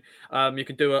to win. You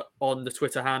can do it on the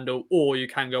Twitter handle, or you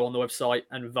can go on the website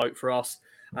and vote for us.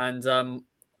 And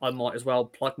I might as well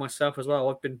plug myself as well.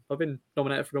 I've been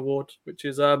nominated for an award, which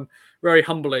is very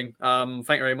humbling. Thank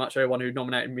you very much, everyone who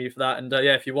nominated me for that. And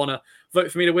if you want to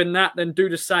vote for me to win that, then do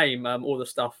the same. All the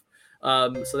stuff.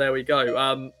 So there we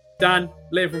go. Dan,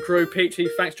 Liam from Crew, Peachy,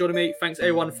 thanks for joining me. Thanks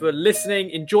everyone for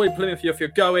listening. Enjoy Plymouth if you're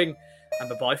going, and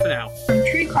bye-bye for now. From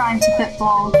true crime to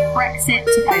football, Brexit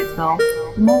to Oakville.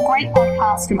 For more great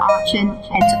podcasts from Archon,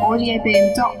 head to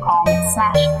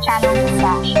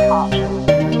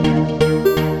audioboom.com/channel/Archon.